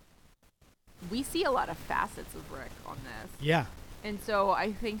because we see a lot of facets of Rick on this. Yeah. And so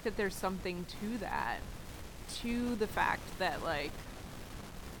I think that there's something to that, to the fact that like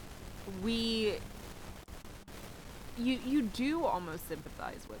you do almost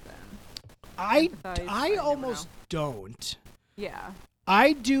sympathize with him. I never almost know. don't. Yeah.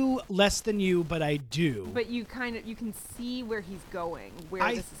 I do less than you, but I do. But you can see where he's going, where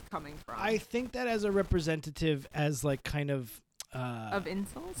this is coming from. I think that as a representative, as like kind of of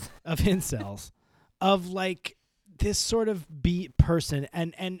insults? of incels, of like this sort of beat person,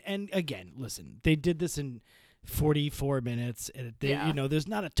 and again, listen, they did this in 44 minutes, and Yeah. you know, there's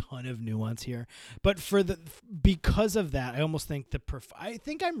not a ton of nuance here. But because of that, I almost think I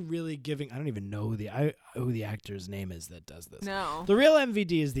think I'm really giving. I don't even know who the actor's name is that does this. No. The real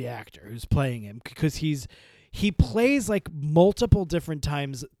MVD is the actor who's playing him, because he plays like multiple different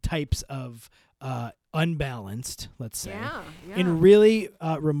types of unbalanced, let's say, Yeah. in really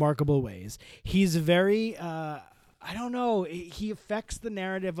remarkable ways. He's very I don't know, he affects the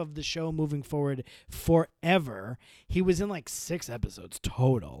narrative of the show moving forward forever. He was in like 6 episodes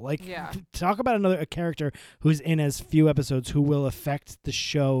total. Like, Yeah. talk about a character who's in as few episodes who will affect the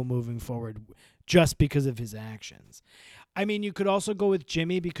show moving forward just because of his actions. I mean, you could also go with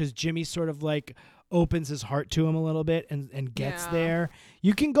Jimmy, because Jimmy sort of like opens his heart to him a little bit and gets Yeah. there.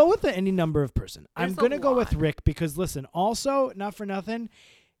 You can go with any number of person. I'm There's a going to go with lot. Rick, because listen, also, not for nothing,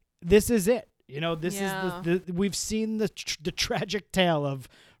 this is it. You know, this Yeah. is we've seen the tragic tale of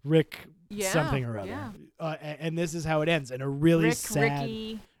Rick Yeah. something or other. Yeah. And this is how it ends, in a really Rick,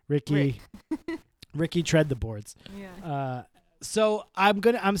 sad Ricky. Ricky tread the boards. Yeah. So I'm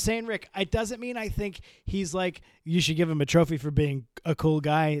saying Rick. It doesn't mean I think he's like, you should give him a trophy for being a cool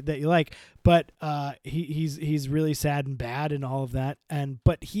guy that you like, but he's really sad and bad and all of that.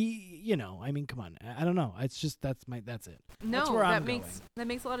 But he, you know, I mean, come on, I don't know. It's just that's it. No, That's where I'm that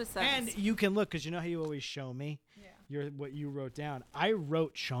makes a lot of sense. And you can look, because you know how you always show me what you wrote down. I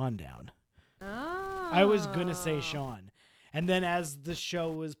wrote Sean down. Oh. I was gonna say Sean, and then as the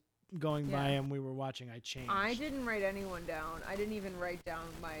show was going by Yeah. and we were watching, I changed. I didn't write anyone down. I didn't even write down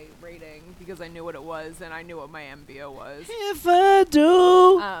my rating because I knew what it was and I knew what my MVO was. If I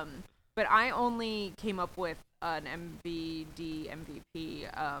do. But I only came up with an MVP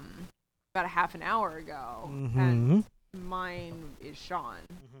about a half an hour ago, and mine is Sean.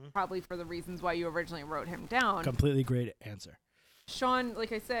 Probably for the reasons why you originally wrote him down. Completely great answer. Sean,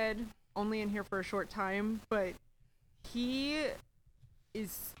 like I said, only in here for a short time, but he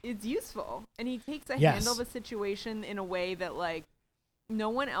is useful, and he takes a handle of a situation in a way that like no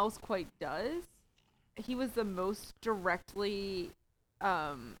one else quite does. He was the most directly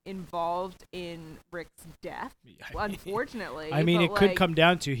involved in Rick's death, unfortunately. I mean, but, it could like, come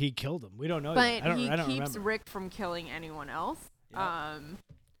down to he killed him. We don't know. but Yet. I he don't keeps remember. Rick from killing anyone else. Yep.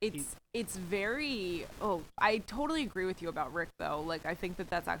 It's very. Oh, I totally agree with you about Rick, though. Like, I think that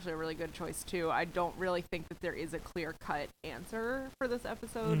that's actually a really good choice too. I don't really think that there is a clear-cut answer for this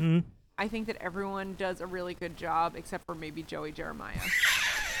episode. I think that everyone does a really good job, except for maybe Joey Jeremiah,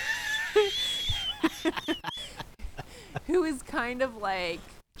 who is kind of like.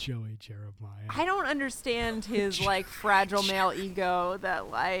 Joey Jeremiah. I don't understand his like fragile male ego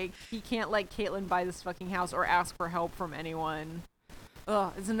that like he can't let Caitlyn buy this fucking house or ask for help from anyone.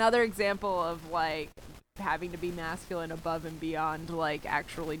 Ugh, it's another example of like having to be masculine above and beyond like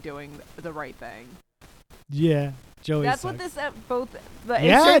actually doing the right thing. Yeah, Joey. That's sucks. what this both the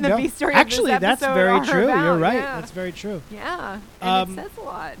A story and the B story actually, of this that's episode very are true. about. You're right. Yeah. That's very true. Yeah, and it says a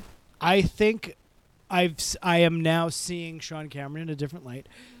lot. I think I am now seeing Sean Cameron in a different light.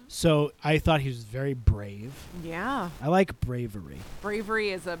 So I thought he was very brave. Yeah, I like bravery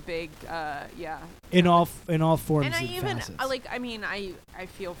bravery is a big yeah. in all forms And I and even facets. I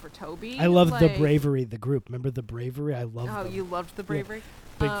feel for Toby. I love the like- bravery, the group. Remember the bravery? I love. Oh, them. you loved the bravery.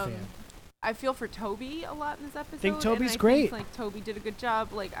 Big fan. I feel for Toby a lot in this episode. Think Toby's and I great. Think, like Toby did a good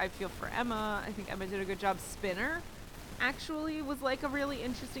job. Like I feel for Emma. I think Emma did a good job. Spinner actually was like a really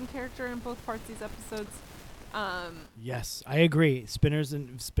interesting character in both parts of these episodes. Yes, I agree. Spinner is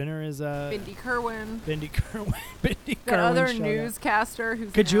Bindi Kerwin. Bindi Kerwin. Bindi That Kerwin other showed up. newscaster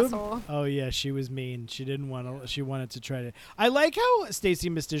who's Could an you? asshole. Oh yeah, she was mean. She didn't want to. She wanted to try to. I like how Stacey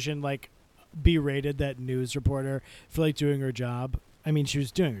Mistician like berated that news reporter for like doing her job. I mean, she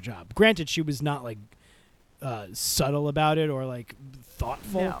was doing her job. Granted, she was not like subtle about it or like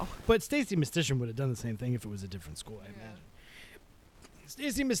thoughtful. No. But Stacey Mistician would have done the same thing if it was a different school. I imagine.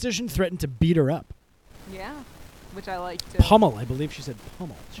 Stacey Mistician threatened to beat her up. Yeah, which I liked too. Pummel, I believe she said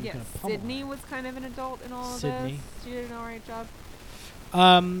pummel. She was Yes, gonna pummel Sydney her. was kind of an adult in all of Sydney. this. She did an alright job.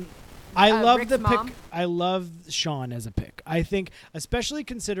 I love Rick's the mom. pick. I love Sean as a pick. I think, especially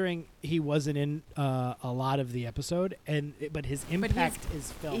considering he wasn't in a lot of the episode, but his impact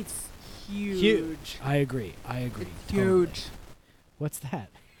is felt It's huge. huge. I agree. It's Totally. huge. What's that?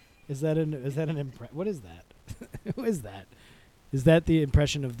 Is that an impression? What is that? Who is that? Is that the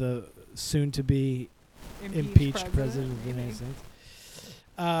impression of the soon-to-be impeached president of the United States?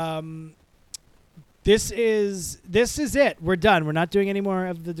 This is it. We're done. We're not doing any more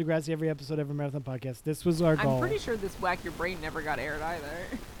of the Degrassi Every Episode Ever Marathon podcast. This was our goal. I'm pretty sure this Whack Your Brain never got aired either.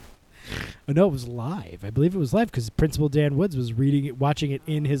 Oh, no, it was live. I believe it was live because Principal Dan Woods was watching it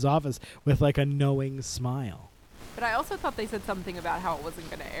in his office with like a knowing smile. But I also thought they said something about how it wasn't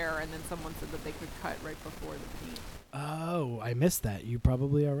going to air, and then someone said that they could cut right before the peak. Oh, I missed that. You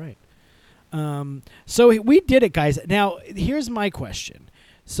probably are right. So we did it, guys. Now, here's my question.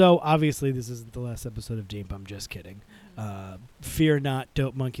 So, obviously, this isn't the last episode of Deep. I'm just kidding. Fear not,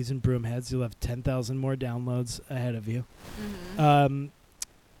 Dope Monkeys and Broomheads. You'll have 10,000 more downloads ahead of you.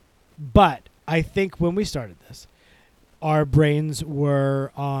 But I think when we started this, our brains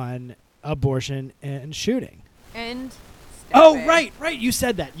were on abortion and shooting. And Oh, stabbing. right. You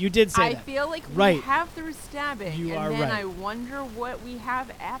said that. You did say I that. feel like Right. we have through stabbing, You and are then right. I wonder what we have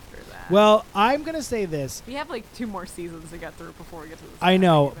after that. Well, I'm going to say this. we have like 2 more seasons to get through before we get to the I stabbing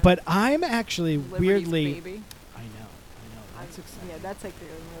know, even. but I'm actually Liberty's weirdly... baby. I know. That's exciting. Yeah, that's like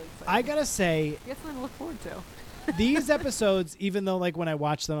really exciting. I got to say, You got something to look forward to. these episodes, even though like when I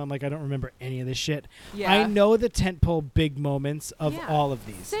watch them, I'm like, I don't remember any of this shit. Yeah. I know the tentpole big moments of Yeah. all of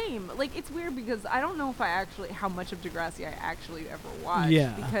these. Same. Like, it's weird because I don't know if how much of Degrassi I actually ever watched.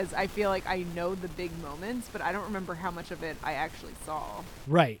 Yeah. Because I feel like I know the big moments, but I don't remember how much of it I actually saw.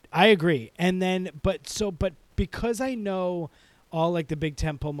 Right. I agree. And then, but because I know all like the big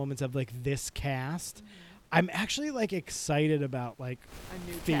tentpole moments of like this cast, I'm actually like excited about like A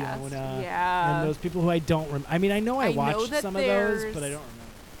new Fiona cast. Yeah. and those people who I don't remember. I mean, I know I I know watched that some of those, but I there's- don't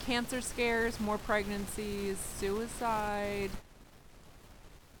remember. Cancer scares, more pregnancies, suicide.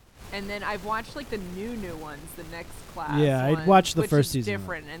 And then I've watched like the new ones, the next class. Yeah, I'd ones, watched the which first is season of it.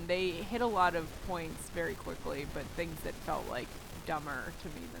 different, and they hit a lot of points very quickly, but things that felt like dumber to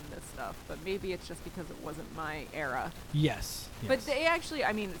me than this stuff. But maybe it's just because it wasn't my era. Yes. But they actually,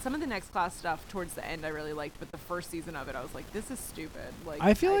 I mean, some of the next class stuff towards the end I really liked, but the first season of it, I was like, this is stupid. Like,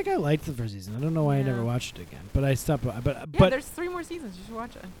 I feel like I liked the first season. I don't know why I never Yeah. watched it again, but I stopped. But yeah, but there's 3 more seasons. You should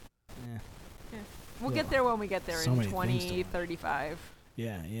watch it. eh, We'll Ugh. get there when we get there So in many things to watch. 2035.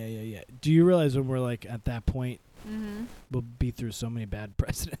 yeah. Do you realize when we're like at that point, Mm-hmm. we'll be through so many bad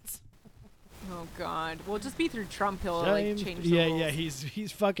presidents? Oh God. We'll just be through Trump. He'll like change the Yeah, rules.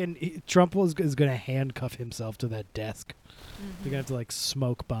 he's fucking. Trump is gonna handcuff himself to that desk. Mhm. They're gonna have to like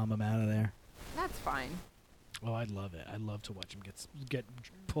smoke bomb him out of there. That's fine. Oh, I'd love it. I'd love to watch him get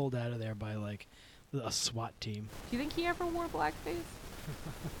pulled out of there by like a SWAT team. Do you think he ever wore blackface?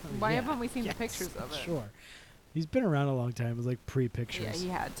 Why Yeah, haven't we seen yes, the pictures of it? Sure. He's been around a long time. It was like pre-pictures. Yeah, he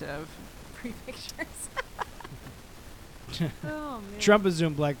had to have pre-pictures. Oh man. Trump was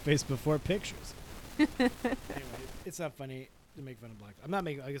doing blackface before pictures. Anyway, it's not funny to make fun of black. I'm not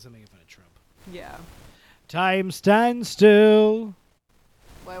making. I guess I'm making fun of Trump. Yeah. Time stands still.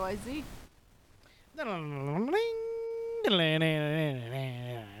 YYZ.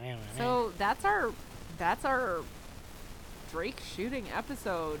 So that's our Drake shooting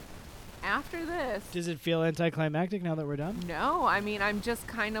episode. After this, Does it feel anticlimactic now that we're done? no, I mean I'm just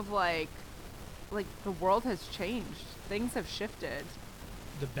kind of like the world has changed. Things have shifted.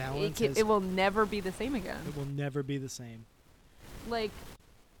 The balance. It will never be the same again. It will never be the same. Like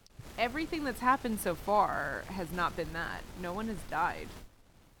everything that's happened so far has not been that. No one has died.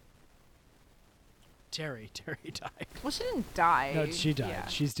 Terry died. Well, she didn't die. No, she died. Yeah.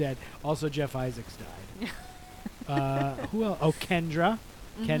 She's dead. Also, Jeff Isaacs died. Who else? Oh, Kendra.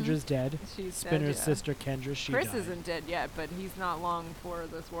 Mhm. Kendra's dead. She's Spinner's dead, yeah. sister, Kendra. She Chris died. isn't dead yet, but he's not long for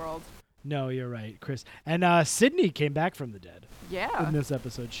this world. No, you're right, Chris. And Sydney came back from the dead Yeah. in this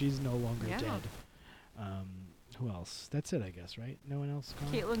episode. She's no longer Yeah. dead. Who else? That's it, I guess, right? No one else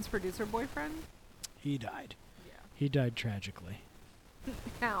gone? Caitlin's producer boyfriend. He died. Yeah. He died tragically.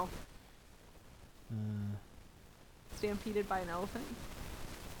 How? Uh, Stampeded by an elephant?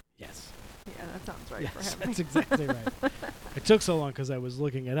 yes. Yeah, that sounds right Yes, for him. that's exactly right. It took so long because I was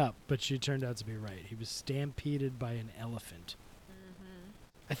looking it up, but she turned out to be right. He was stampeded by an elephant. Mm-hmm.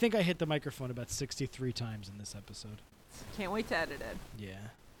 I think I hit the microphone about 63 times in this episode. Can't wait to edit it. Yeah.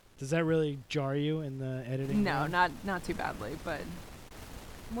 Does that really jar you in the editing? No, room? not too badly, but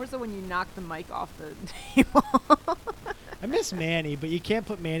more so when you knock the mic off the table. I miss Manny, but you can't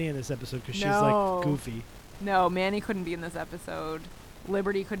put Manny in this episode because she's like No. goofy. No, Manny couldn't be in this episode.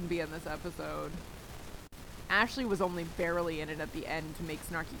 Liberty couldn't be in this episode. Ashley was only barely in it at the end to make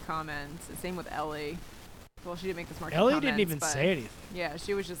snarky comments. Same with Ellie. Well, she didn't make the snarky Ellie comments. didn't even but say anything. Yeah,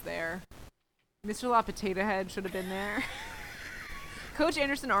 she was just there. Mr. La Potato Head should have been there. Coach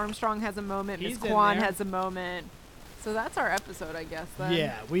Anderson Armstrong has a moment. He's Miss in Kwan there. has a moment. So that's our episode, I guess. Then.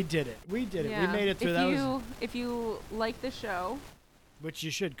 Yeah, we did it. We did it. We Yeah. made it through. If That you was, if you like the show, which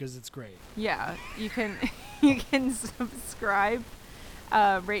you should because it's great. yeah, you can subscribe,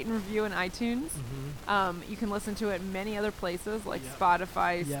 rate and review in iTunes. You can listen to it many other places like Yep.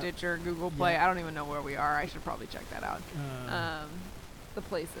 Spotify, Yep. Stitcher, Google Play. Yep. I don't even know where we are. I should probably check that out. The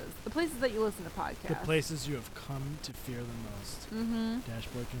places that you listen to podcasts. The places you have come to fear the most. Mm-hmm.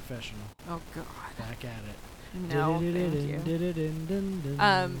 Dashboard Confessional. Oh God. Back at it. No, thank you.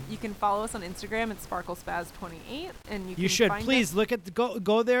 You You can follow us on Instagram at SparkleSpaz28, and you can should find please look at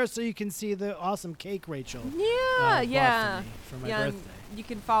go there so you can see the awesome cake Rachel. Yeah, bought for my and birthday. you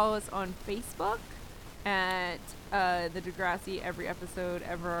can follow us on Facebook at the Degrassi Every Episode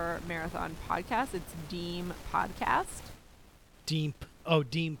Ever Marathon Podcast. It's Deem Podcast. Deem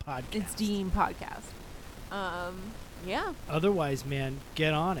Podcast. It's Deem Podcast. Yeah. Otherwise, man,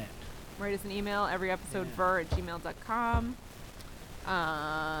 get on it. Write us an email, everyepisodever@gmail.com.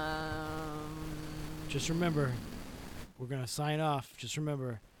 Just remember, we're gonna sign off. Just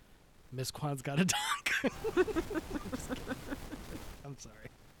remember, Miss Kwan's got a dog. I'm sorry.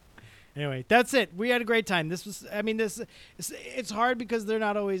 Anyway, that's it. We had a great time. It's hard because they're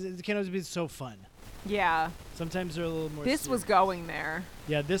not always. It can't always be so fun. Yeah. Sometimes they're a little more. This was serious. going there.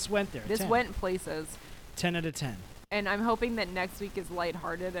 Yeah, this went there. This 10. went places. 10 out of 10. And I'm hoping that next week is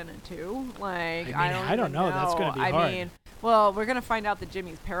lighthearted and a 2. Like, I don't know. That's gonna be hard. I mean, well, we're gonna find out that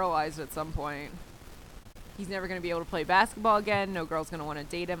Jimmy's paralyzed at some point. He's never gonna be able to play basketball again. No girl's gonna want to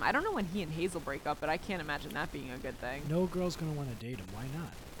date him. I don't know when he and Hazel break up, but I can't imagine that being a good thing. No girl's gonna want to date him. Why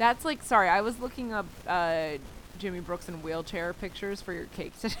not? That's like, sorry, I was looking up Jimmy Brooks in wheelchair pictures for your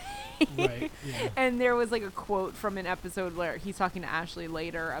cake today. Right. Yeah. And there was like a quote from an episode where he's talking to Ashley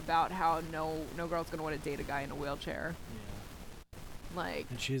later about how no girl's gonna want to date a guy in a wheelchair. Yeah. Like,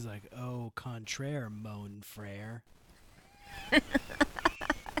 And she's like, "Oh, contraire, mon frere."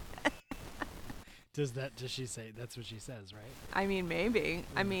 Does she say? That's what she says, right? I mean, maybe.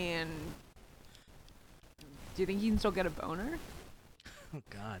 I mean, do you think he can still get a boner? Oh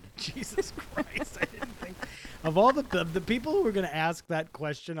God, Jesus Christ! I didn't think of all the people who were going to ask that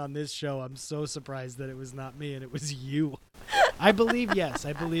question on this show. I'm so surprised that it was not me and it was you. I believe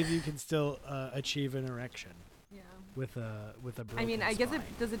you can still achieve an erection. Yeah. With a broken I mean, I guess spine.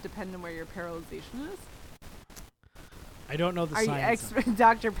 does it depend on where your paralyzation is? I don't know the Are you science. expert,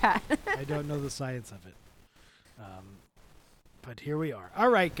 Dr. Pat? I don't know the science of it. But here we are. All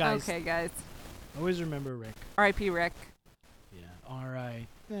right, guys. Okay, guys. Always remember Rick. R.I.P. Rick. Yeah. R.I.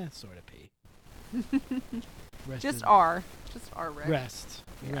 Sort of P. Rest Just in- R. Just R, Rick. Rest.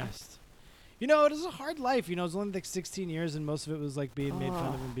 Yeah. Rest. You know, it is a hard life. You know, it's only like 16 years, and most of it was like being made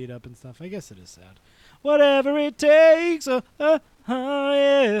fun of and beat up and stuff. I guess it is sad. Whatever it takes. Yeah.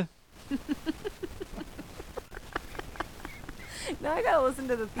 Now I gotta listen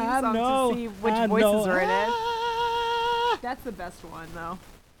to the theme I song know. to see which I voices know. are in it. Ah. That's the best one, though.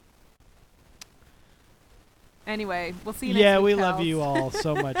 Anyway, we'll see you next Yeah, week, we love pals. you all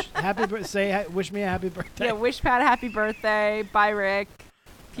so much. Happy birthday. Wish me a happy birthday. Yeah, wish Pat a happy birthday. Bye, Rick.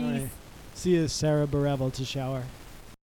 All Peace. right. See you, Sarah Barevel, to shower.